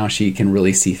stories, but now she can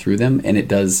really see through them, and it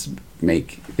does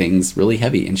make things really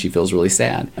heavy, and she feels really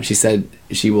sad. She said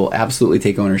she will absolutely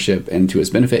take ownership, and to his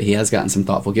benefit, he has gotten some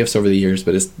thoughtful gifts over the years,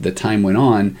 but as the time went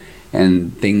on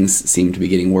and things seemed to be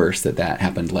getting worse, that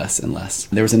happened less and less.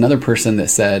 There was another person that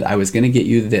said, I was going to get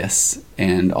you this,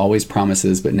 and always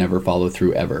promises but never follow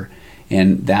through ever.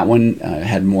 And that one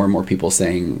had more and more people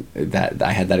saying that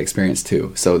I had that experience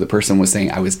too. So the person was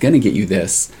saying, I was going to get you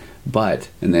this, but,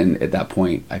 and then at that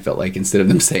point, I felt like instead of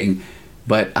them saying,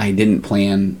 but I didn't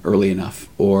plan early enough,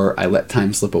 or I let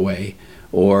time slip away,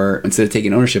 or instead of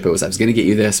taking ownership, it was, I was going to get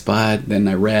you this, but then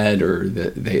I read, or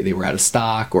they were out of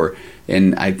stock,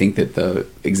 and I think that the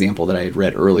example that I had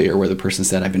read earlier where the person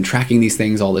said, I've been tracking these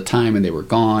things all the time and they were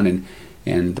gone,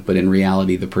 but in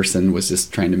reality, the person was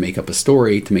just trying to make up a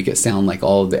story to make it sound like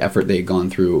all of the effort they had gone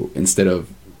through instead of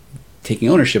taking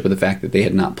ownership of the fact that they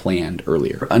had not planned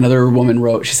earlier. Another woman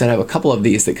wrote, she said, I have a couple of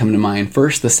these that come to mind.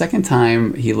 First, the second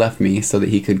time he left me so that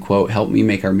he could, quote, help me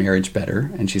make our marriage better.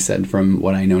 And she said, from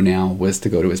what I know now, was to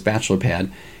go to his bachelor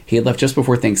pad. He had left just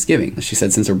before Thanksgiving. She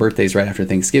said, since her birthday's right after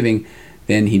Thanksgiving,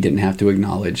 then he didn't have to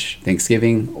acknowledge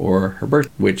Thanksgiving or her birth,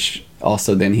 which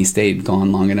also then he stayed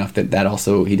gone long enough that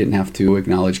also he didn't have to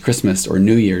acknowledge Christmas or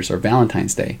New Year's or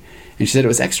Valentine's Day. And she said it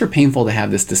was extra painful to have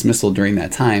this dismissal during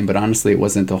that time, but honestly it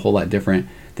wasn't a whole lot different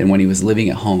than when he was living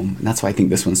at home. And that's why I think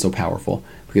this one's so powerful,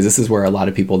 because this is where a lot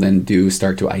of people then do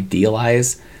start to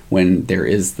idealize when there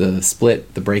is the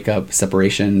split, the breakup,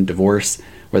 separation, divorce,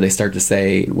 where they start to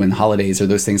say when holidays or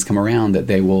those things come around that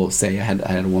they will say, I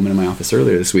had a woman in my office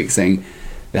earlier this week saying,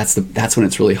 that's when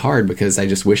it's really hard because I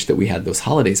just wish that we had those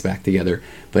holidays back together.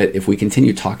 But if we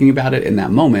continue talking about it in that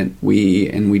moment, we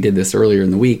did this earlier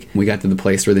in the week, we got to the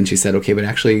place where then she said, okay, but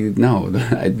actually, no,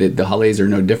 the holidays are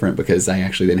no different because I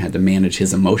actually then had to manage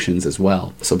his emotions as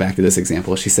well. So back to this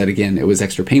example, she said again, it was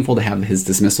extra painful to have his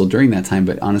dismissal during that time,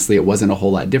 but honestly, it wasn't a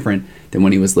whole lot different than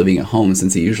when he was living at home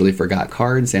since he usually forgot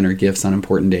cards and or gifts on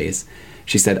important days.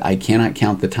 She said, I cannot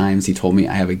count the times he told me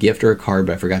I have a gift or a card,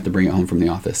 but I forgot to bring it home from the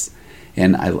office.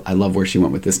 And I love where she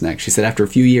went with this next. She said, after a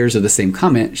few years of the same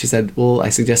comment, she said, well, I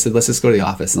suggested, let's just go to the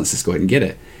office and let's just go ahead and get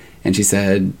it. And she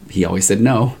said, he always said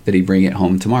no, that he'd bring it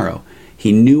home tomorrow.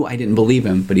 He knew I didn't believe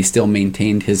him, but he still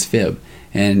maintained his fib.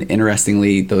 And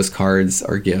interestingly, those cards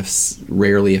or gifts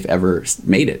rarely, if ever,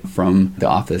 made it from the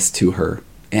office to her.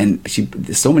 And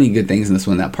there's so many good things in this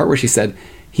one. That part where she said,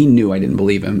 he knew I didn't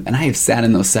believe him. And I have sat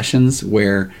in those sessions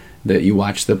where you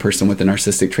watch the person with the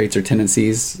narcissistic traits or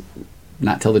tendencies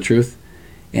not tell the truth.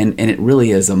 And it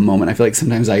really is a moment. I feel like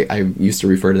sometimes I used to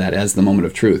refer to that as the moment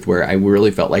of truth, where I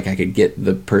really felt like I could get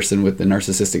the person with the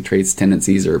narcissistic traits,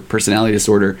 tendencies, or personality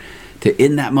disorder to,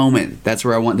 in that moment, that's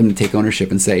where I want them to take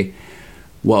ownership and say,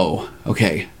 whoa,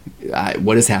 okay,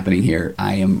 what is happening here?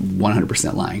 I am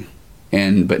 100%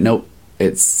 lying. But nope,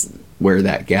 it's where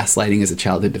that gaslighting is a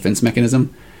childhood defense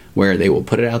mechanism, where they will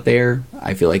put it out there.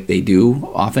 I feel like they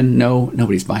do often know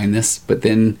nobody's buying this, but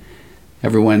then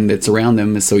everyone that's around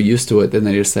them is so used to it, then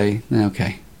they just say,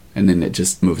 okay. And then it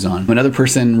just moves on. Another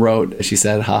person wrote, she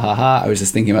said, ha ha ha, I was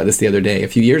just thinking about this the other day. A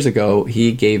few years ago,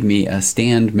 he gave me a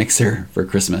stand mixer for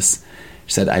Christmas.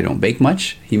 She said, I don't bake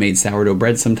much. He made sourdough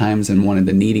bread sometimes and wanted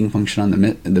the kneading function on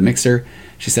the mixer.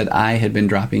 She said, I had been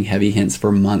dropping heavy hints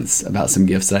for months about some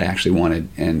gifts that I actually wanted,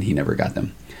 and he never got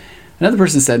them. Another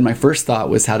person said, my first thought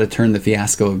was how to turn the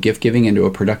fiasco of gift giving into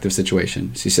a productive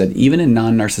situation. She said, even in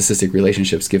non-narcissistic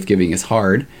relationships, gift giving is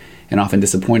hard and often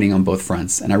disappointing on both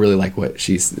fronts. And I really like what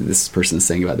this person is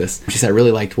saying about this. She said, I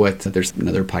really liked what there's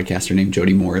another podcaster named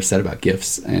Jody Moore said about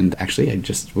gifts. And actually, I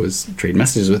just was trading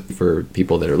messages with for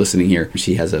people that are listening here.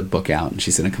 She has a book out and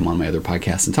she's going to come on my other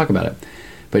podcast and talk about it.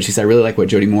 But she said, I really like what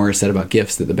Jody Moore said about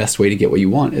gifts, that the best way to get what you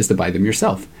want is to buy them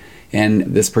yourself. And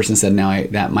this person said,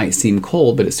 that might seem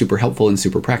cold, but it's super helpful and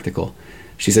super practical.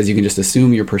 She says, you can just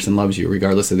assume your person loves you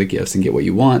regardless of the gifts and get what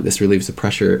you want. This relieves the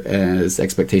pressure as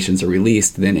expectations are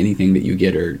released. Then anything that you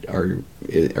get or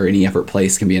any effort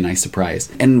placed can be a nice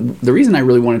surprise. And the reason I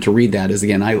really wanted to read that is,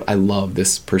 again, I love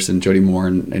this person, Jody Moore,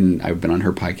 and I've been on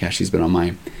her podcast. She's been on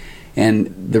mine.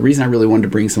 And the reason I really wanted to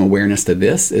bring some awareness to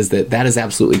this is that is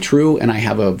absolutely true. And I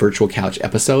have a virtual couch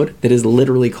episode that is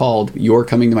literally called You're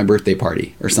Coming to My Birthday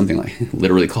Party, or something like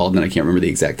literally called, and I can't remember the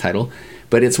exact title.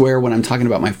 But it's where, when I'm talking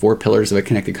about my 4 pillars of a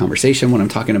connected conversation, when I'm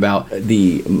talking about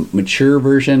the mature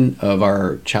version of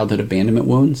our childhood abandonment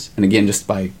wounds, and again, just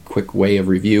by quick way of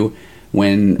review,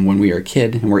 when we are a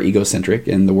kid and we're egocentric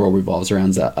and the world revolves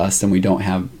around us and we don't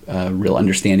have a real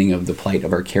understanding of the plight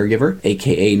of our caregiver,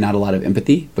 aka not a lot of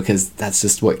empathy, because that's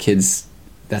just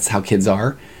that's how kids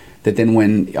are, that then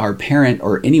when our parent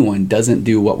or anyone doesn't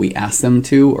do what we ask them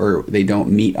to, or they don't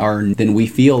meet then we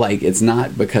feel like it's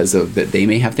not because of that they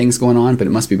may have things going on, but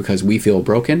it must be because we feel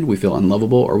broken, we feel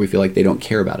unlovable, or we feel like they don't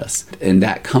care about us. And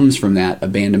that comes from that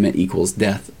abandonment equals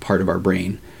death part of our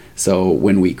brain. So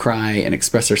when we cry and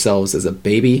express ourselves as a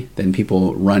baby, then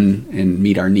people run and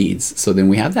meet our needs. So then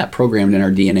we have that programmed in our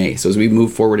DNA. So as we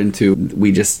move forward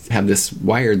we just have this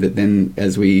wired that then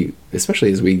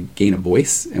especially as we gain a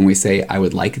voice and we say, I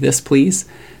would like this, please,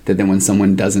 that then when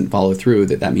someone doesn't follow through,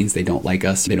 that means they don't like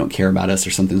us, they don't care about us, or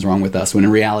something's wrong with us, when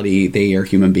in reality, they are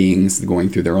human beings going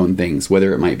through their own things,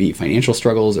 whether it might be financial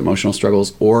struggles, emotional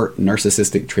struggles, or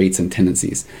narcissistic traits and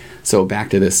tendencies. So back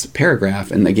to this paragraph,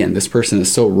 and again, this person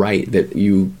is so right that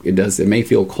it may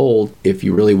feel cold. If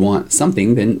you really want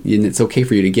something, then it's okay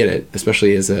for you to get it,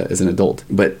 especially as an adult.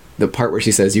 But the part where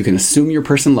she says, you can assume your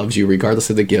person loves you regardless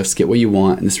of the gifts, get what you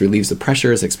want, and this relieves the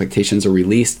pressure as expectations are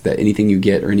released, that anything you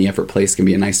get or any effort placed can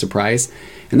be a nice surprise.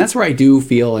 And that's where I do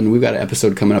feel, and we've got an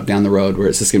episode coming up down the road where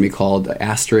it's just going to be called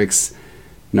Asterisk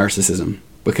Narcissism,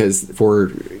 because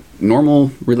for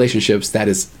normal relationships, that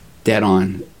is dead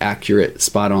on, accurate,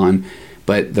 spot on.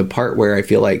 But the part where I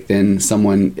feel like then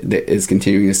someone that is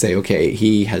continuing to say, okay,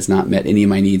 he has not met any of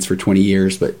my needs for 20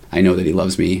 years, but I know that he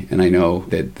loves me, and I know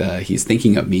that he's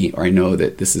thinking of me, or I know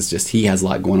that this is just, he has a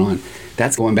lot going on.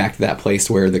 That's going back to that place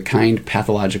where the kind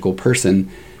pathological person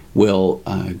will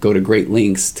go to great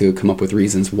lengths to come up with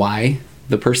reasons why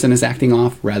the person is acting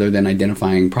off, rather than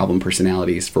identifying problem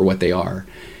personalities for what they are.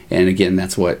 And again,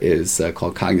 that's what is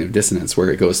called cognitive dissonance, where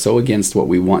it goes so against what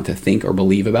we want to think or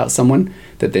believe about someone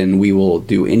that then we will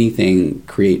do anything,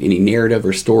 create any narrative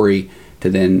or story to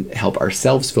then help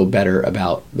ourselves feel better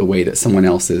about the way that someone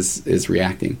else is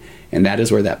reacting. And that is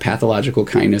where that pathological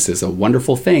kindness is a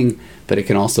wonderful thing, but it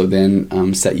can also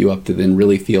then set you up to then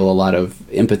really feel a lot of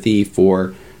empathy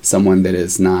for someone that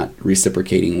is not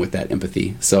reciprocating with that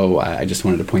empathy. So I just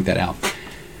wanted to point that out.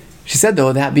 She said,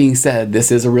 though, that being said,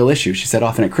 this is a real issue. She said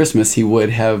often at Christmas he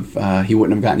wouldn't have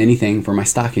gotten anything for my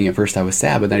stocking. At first I was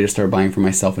sad, but then I just started buying for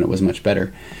myself and it was much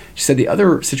better. She said the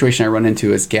other situation I run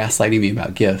into is gaslighting me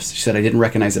about gifts. She said I didn't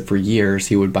recognize it for years.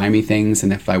 He would buy me things,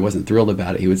 and if I wasn't thrilled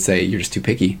about it, he would say, you're just too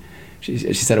picky.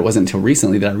 She said it wasn't until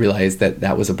recently that I realized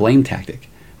that was a blame tactic.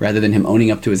 Rather than him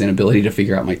owning up to his inability to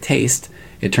figure out my taste,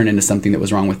 it turned into something that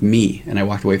was wrong with me, and I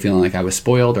walked away feeling like I was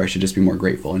spoiled, or I should just be more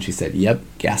grateful. And she said, yep,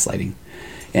 gaslighting.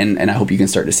 And I hope you can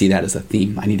start to see that as a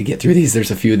theme. I need to get through these.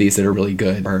 There's a few of these that are really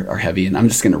good, are heavy, and I'm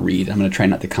just going to read. I'm going to try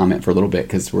not to comment for a little bit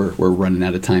because we're running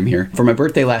out of time here. For my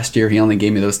birthday last year, he only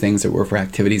gave me those things that were for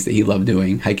activities that he loved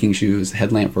doing: hiking shoes,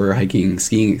 headlamp for hiking,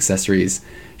 skiing accessories.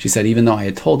 She said, even though I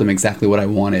had told him exactly what I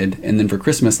wanted, and then for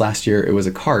Christmas last year, it was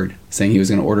a card saying he was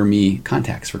going to order me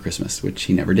contacts for Christmas, which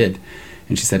he never did.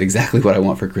 And she said, exactly what I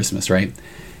want for Christmas, right?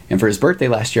 And for his birthday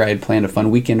last year, I had planned a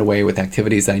fun weekend away with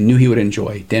activities that I knew he would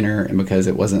enjoy, dinner, and because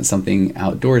it wasn't something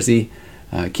outdoorsy,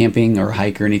 camping or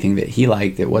hike or anything that he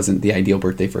liked, it wasn't the ideal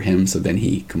birthday for him, so then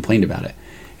he complained about it.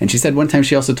 And she said one time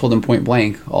she also told him point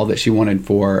blank all that she wanted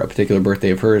for a particular birthday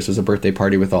of hers was a birthday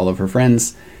party with all of her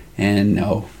friends, and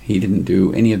no, He didn't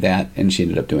do any of that, and she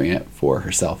ended up doing it for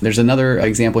herself. There's another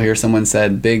example here. Someone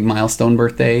said big milestone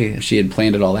birthday. She had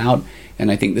planned it all out. And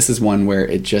I think this is one where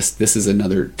this is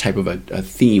another type of a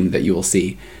theme that you will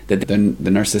see, that the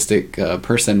narcissistic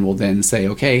person will then say,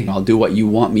 okay, I'll do what you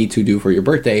want me to do for your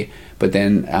birthday, but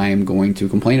then I'm going to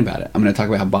complain about it. I'm going to talk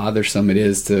about how bothersome it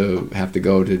is to have to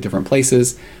go to different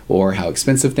places or how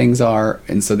expensive things are.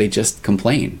 And so they just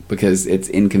complain because it's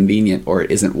inconvenient or it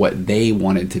isn't what they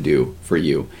wanted to do for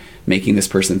you, making this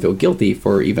person feel guilty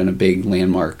for even a big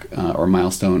landmark or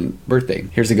milestone birthday.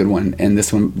 Here's a good one, and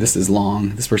this is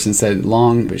long. This person said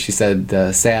long, but she said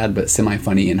sad but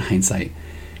semi-funny in hindsight.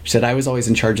 She said, I was always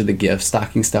in charge of the gifts,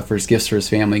 stocking stuffers, gifts for his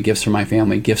family, gifts for my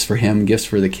family, gifts for him, gifts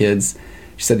for the kids.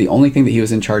 She said the only thing that he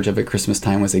was in charge of at Christmas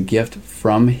time was a gift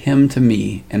from him to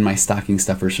me and my stocking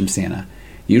stuffers from Santa.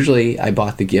 Usually I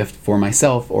bought the gift for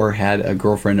myself or had a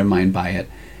girlfriend of mine buy it,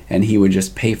 and he would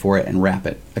just pay for it and wrap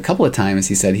it. A couple of times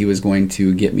he said he was going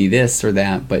to get me this or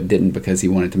that, but didn't because he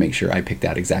wanted to make sure I picked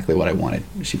out exactly what I wanted.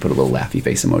 She put a little laughy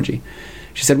face emoji.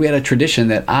 She said we had a tradition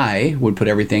that I would put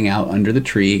everything out under the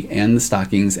tree and the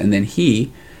stockings, and then he,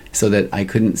 so that I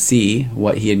couldn't see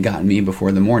what he had gotten me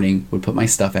before the morning, would put my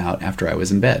stuff out after I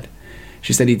was in bed.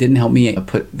 She said he didn't help me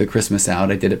put the Christmas out.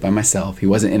 I did it by myself. He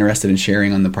wasn't interested in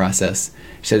sharing on the process.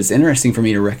 She said it's interesting for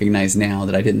me to recognize now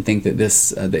that I didn't think that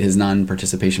that his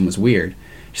non-participation was weird.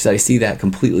 She said I see that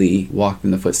completely walked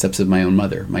in the footsteps of my own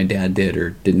mother. My dad did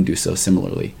or didn't do so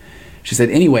similarly. She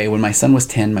said, anyway, when my son was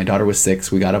 10, my daughter was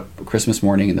 6, we got up Christmas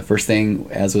morning, and the first thing,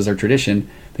 as was our tradition,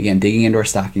 began digging into our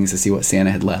stockings to see what Santa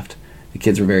had left. The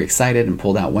kids were very excited and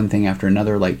pulled out one thing after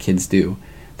another like kids do.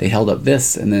 They held up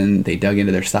this, and then they dug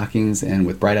into their stockings, and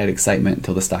with bright-eyed excitement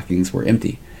until the stockings were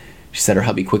empty. She said her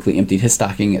hubby quickly emptied his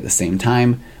stocking at the same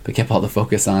time, but kept all the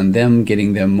focus on them,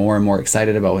 getting them more and more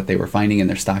excited about what they were finding in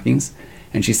their stockings.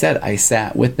 And she said, I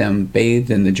sat with them,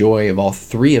 bathed in the joy of all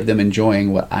 3 of them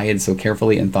enjoying what I had so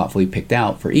carefully and thoughtfully picked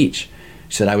out for each.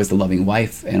 She said I was the loving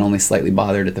wife and only slightly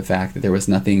bothered at the fact that there was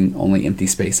nothing, only empty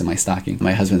space in my stocking.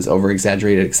 My husband's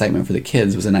over-exaggerated excitement for the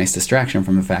kids was a nice distraction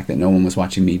from the fact that no one was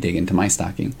watching me dig into my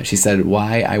stocking. She said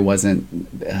why I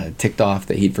wasn't ticked off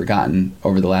that he'd forgotten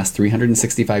over the last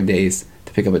 365 days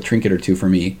to pick up a trinket or 2 for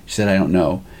me. She said I don't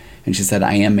know. And she said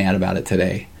I am mad about it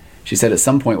today. She said at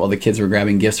some point while the kids were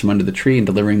grabbing gifts from under the tree and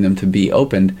delivering them to be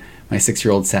opened, my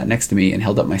 6-year-old sat next to me and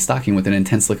held up my stocking with an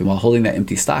intense look. And while holding that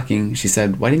empty stocking, she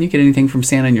said, why didn't you get anything from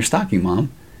Santa in your stocking,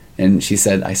 Mom? And she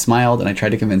said, I smiled and I tried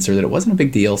to convince her that it wasn't a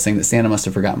big deal, saying that Santa must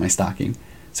have forgotten my stocking.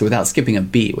 So without skipping a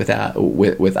beat,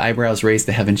 with eyebrows raised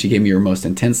to heaven, she gave me her most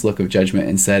intense look of judgment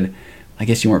and said, I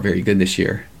guess you weren't very good this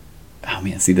year. Oh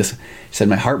man, see this? She said,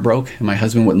 my heart broke and my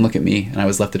husband wouldn't look at me, and I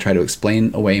was left to try to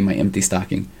explain away my empty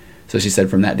stocking. So she said,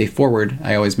 from that day forward,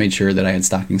 I always made sure that I had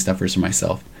stocking stuffers for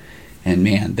myself. And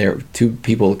man, 2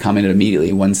 people commented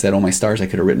immediately. One said, oh my stars, I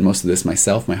could have written most of this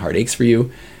myself. My heart aches for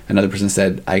you. Another person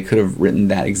said, I could have written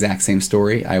that exact same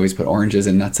story. I always put oranges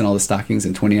and nuts in all the stockings.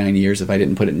 In 29 years, if I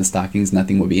didn't put it in the stockings,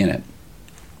 nothing would be in it.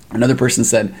 Another person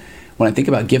said, when I think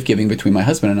about gift giving between my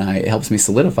husband and I, it helps me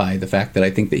solidify the fact that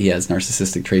I think that he has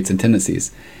narcissistic traits and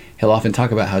tendencies. He'll often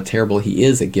talk about how terrible he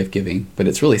is at gift giving, but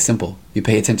it's really simple. You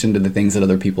pay attention to the things that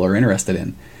other people are interested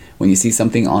in. When you see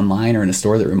something online or in a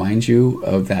store that reminds you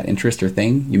of that interest or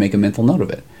thing, you make a mental note of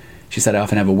it. She said, I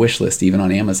often have a wish list, even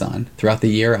on Amazon. Throughout the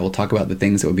year, I will talk about the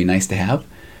things that would be nice to have,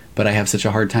 but I have such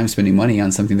a hard time spending money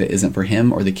on something that isn't for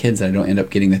him or the kids that I don't end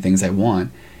up getting the things I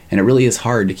want. And it really is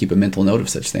hard to keep a mental note of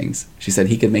such things. She said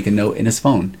he could make a note in his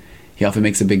phone. He often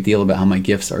makes a big deal about how my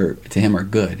gifts to him are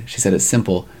good. She said it's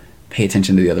simple. Pay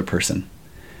attention to the other person.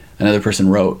 Another person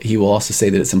wrote, he will also say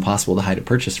that it's impossible to hide a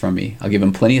purchase from me. I'll give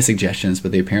him plenty of suggestions,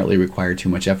 but they apparently require too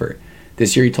much effort.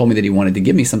 This year he told me that he wanted to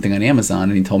give me something on Amazon,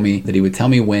 and he told me that he would tell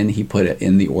me when he put it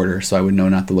in the order so I would know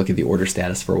not to look at the order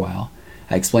status for a while.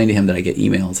 I explained to him that I get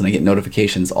emails and I get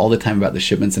notifications all the time about the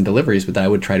shipments and deliveries, but that I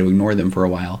would try to ignore them for a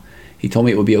while. He told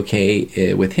me it would be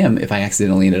okay with him if I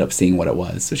accidentally ended up seeing what it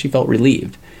was, so she felt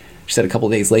relieved. She said a couple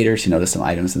days later, she noticed some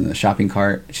items in the shopping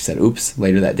cart. She said, oops.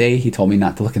 Later that day, he told me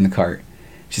not to look in the cart.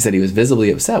 She said he was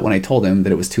visibly upset when I told him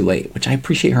that it was too late, which I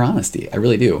appreciate her honesty. I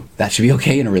really do. That should be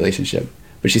okay in a relationship.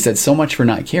 But she said so much for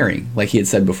not caring, like he had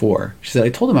said before. She said, I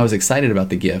told him I was excited about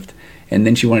the gift, and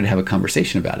then she wanted to have a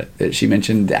conversation about it. That she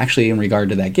mentioned, actually, in regard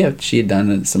to that gift, she had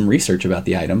done some research about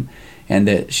the item, and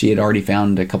that she had already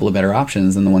found a couple of better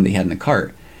options than the one that he had in the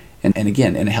cart. And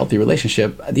again, in a healthy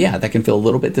relationship, yeah, that can feel a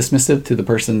little bit dismissive to the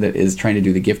person that is trying to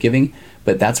do the gift giving,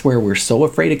 but that's where we're so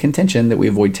afraid of contention that we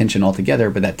avoid tension altogether.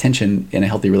 But that tension in a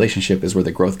healthy relationship is where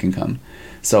the growth can come.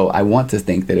 So I want to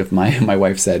think that if my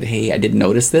wife said, hey, I didn't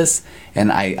notice this,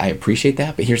 and I appreciate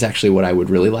that, but here's actually what I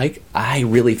would really like, I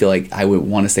really feel like I would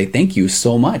want to say thank you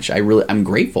so much. I'm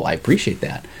grateful. I appreciate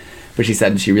that. But she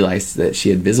said she realized that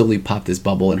she had visibly popped his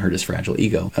bubble and hurt his fragile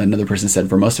ego. Another person said,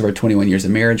 for most of our 21 years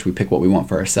of marriage, we pick what we want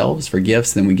for ourselves, for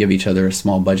gifts, then we give each other a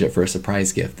small budget for a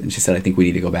surprise gift. And she said, I think we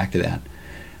need to go back to that.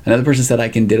 Another person said, I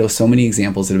can ditto so many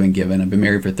examples that have been given. I've been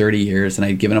married for 30 years and I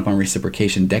had given up on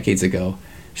reciprocation decades ago.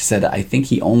 She said, I think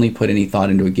he only put any thought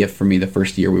into a gift for me the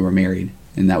first year we were married,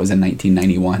 and that was in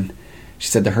 1991. She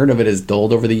said the hurt of it has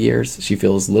dulled over the years. She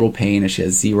feels little pain as she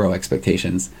has zero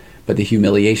expectations, but the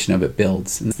humiliation of it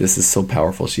builds. And this is so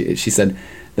powerful. She said,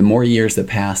 the more years that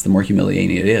pass, the more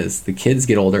humiliating it is. The kids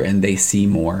get older and they see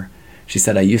more. She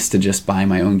said, I used to just buy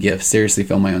my own gifts, seriously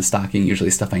fill my own stocking, usually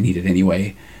stuff I needed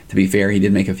anyway. To be fair, he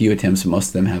did make a few attempts, but most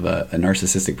of them have a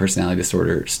narcissistic personality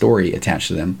disorder story attached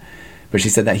to them. But she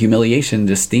said that humiliation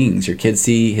just stings. Your kids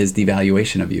see his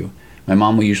devaluation of you. My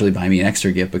mom will usually buy me an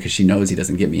extra gift because she knows he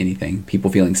doesn't get me anything.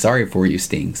 People feeling sorry for you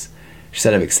stings. She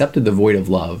said, I've accepted the void of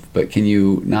love, but can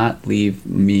you not leave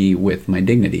me with my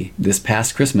dignity? This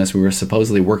past Christmas, we were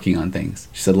supposedly working on things.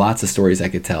 She said, lots of stories I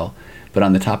could tell, but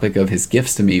on the topic of his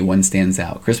gifts to me, one stands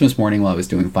out. Christmas morning, while I was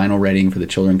doing final readying for the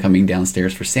children coming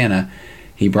downstairs for Santa,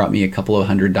 he brought me a couple of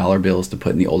 $100 bills to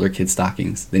put in the older kids'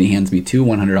 stockings. Then he hands me two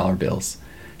 $100 bills.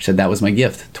 She said, that was my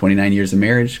gift. 29 years of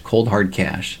marriage, cold hard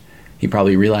cash. He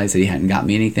probably realized that he hadn't got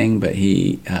me anything, but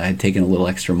he had taken a little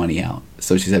extra money out.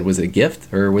 So she said, was it a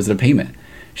gift or was it a payment?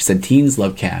 She said, teens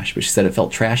love cash, but she said it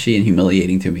felt trashy and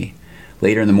humiliating to me.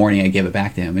 Later in the morning, I gave it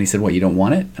back to him, and he said, what, you don't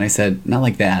want it? And I said, not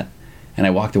like that. And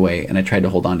I walked away, and I tried to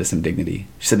hold on to some dignity.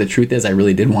 She said, the truth is, I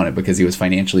really did want it because he was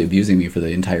financially abusing me for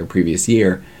the entire previous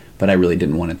year, but I really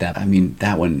didn't want it. I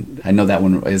know that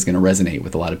one is going to resonate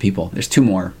with a lot of people. There's two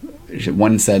more.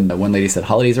 One lady said,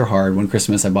 holidays are hard. One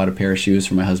Christmas, I bought a pair of shoes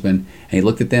for my husband, and he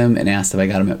looked at them and asked if I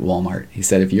got them at Walmart. He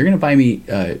said, if you're going to buy me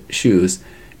shoes,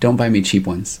 don't buy me cheap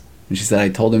ones. And she said, I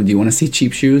told him, do you want to see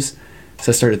cheap shoes?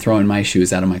 So I started throwing my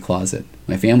shoes out of my closet.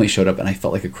 My family showed up, and I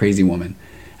felt like a crazy woman.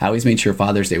 I always made sure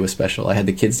Father's Day was special. I had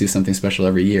the kids do something special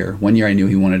every year. One year I knew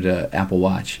he wanted an Apple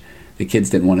Watch. The kids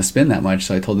didn't want to spend that much,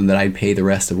 so I told them that I'd pay the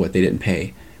rest of what they didn't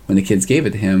pay. When the kids gave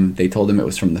it to him, they told him it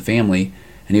was from the family,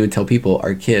 and he would tell people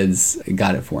our kids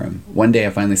got it for him. One day I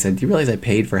finally said, do you realize I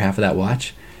paid for half of that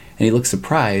watch? And he looked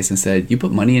surprised and said, you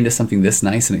put money into something this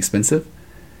nice and expensive?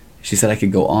 She said I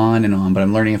could go on and on, but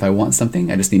I'm learning if I want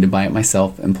something, I just need to buy it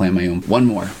myself and plan my own. One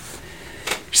more.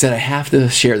 She said, I have to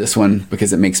share this one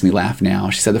because it makes me laugh now.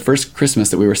 She said, the first Christmas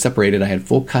that we were separated, I had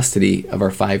full custody of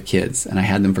our 5 kids, and I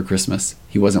had them for Christmas.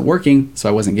 He wasn't working, so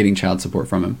I wasn't getting child support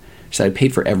from him. She said, I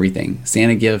paid for everything.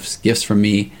 Santa gifts from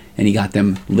me, and he got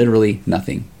them literally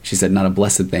nothing. She said, not a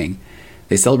blessed thing.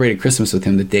 They celebrated Christmas with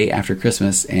him the day after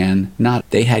Christmas, and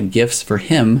they had gifts for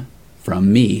him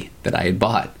from me that I had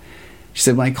bought. She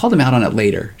said, when I called him out on it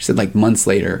later, she said like months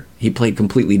later, he played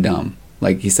completely dumb.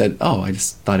 Like he said, oh, I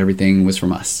just thought everything was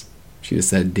from us. She just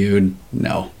said, dude,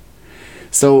 no.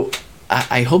 So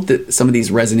I hope that some of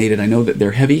these resonated. I know that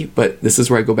they're heavy, but this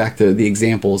is where I go back to the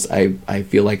examples I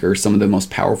feel like are some of the most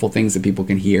powerful things that people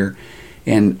can hear.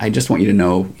 And I just want you to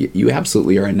know, you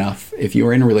absolutely are enough. If you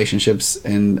are in relationships,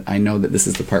 and I know that this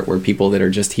is the part where people that are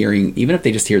just hearing, even if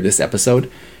they just hear this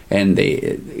episode, and they,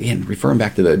 again, refer them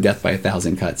back to the death by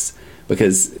 1,000 cuts,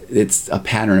 because it's a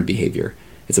pattern of behavior.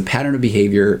 It's a pattern of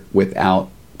behavior without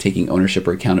taking ownership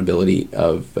or accountability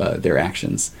of their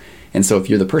actions. And so if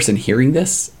you're the person hearing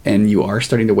this and you are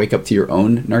starting to wake up to your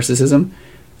own narcissism,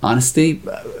 honesty,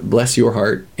 bless your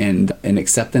heart, and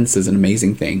acceptance is an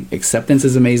amazing thing. Acceptance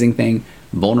is an amazing thing.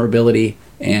 Vulnerability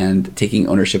and taking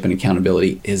ownership and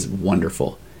accountability is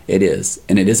wonderful. It is.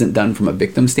 And it isn't done from a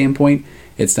victim standpoint.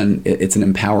 It's an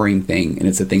empowering thing, and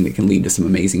it's a thing that can lead to some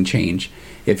amazing change.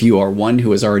 If you are one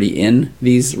who is already in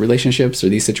these relationships or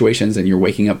these situations and you're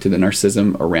waking up to the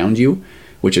narcissism around you,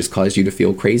 which has caused you to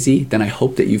feel crazy, then I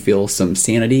hope that you feel some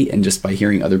sanity, and just by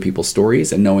hearing other people's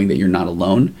stories and knowing that you're not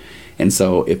alone. And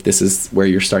so if this is where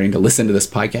you're starting to listen to this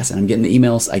podcast, and I'm getting the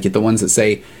emails, I get the ones that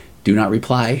say, do not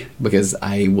reply because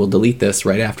I will delete this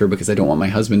right after because I don't want my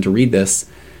husband to read this.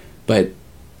 But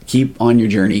keep on your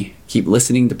journey. Keep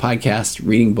listening to podcasts,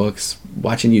 reading books,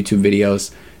 watching YouTube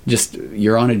videos. Just,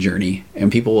 you're on a journey.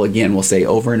 And people, again, will say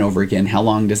over and over again, how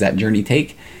long does that journey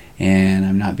take? And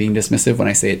I'm not being dismissive when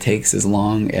I say it takes as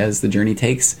long as the journey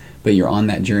takes, but you're on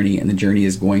that journey, and the journey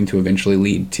is going to eventually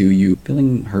lead to you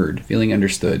feeling heard, feeling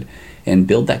understood, and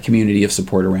build that community of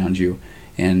support around you.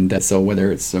 And so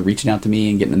whether it's reaching out to me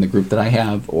and getting in the group that I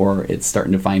have, or it's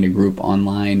starting to find a group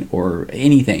online or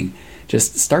anything,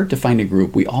 just start to find a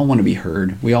group. We all want to be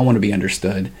heard. We all want to be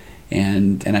understood.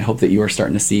 And I hope that you are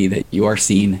starting to see that you are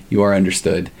seen, you are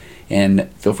understood. And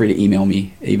feel free to email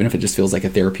me, even if it just feels like a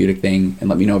therapeutic thing, and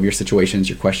let me know of your situations,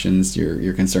 your questions,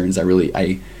 your concerns.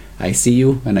 I see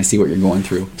you, and I see what you're going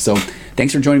through. So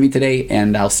thanks for joining me today,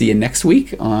 and I'll see you next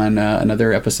week on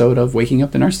another episode of Waking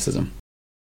Up to Narcissism.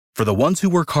 For the ones who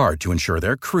work hard to ensure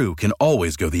their crew can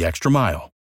always go the extra mile,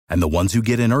 and the ones who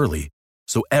get in early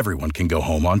so everyone can go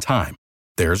home on time,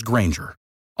 there's Grainger,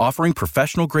 offering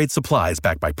professional-grade supplies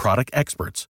backed by product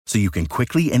experts so you can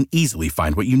quickly and easily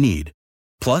find what you need.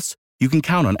 Plus, you can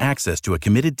count on access to a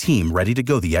committed team ready to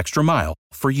go the extra mile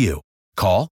for you.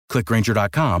 Call, click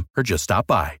Grainger.com, or just stop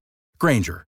by.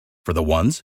 Grainger, for the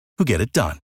ones who get it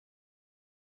done.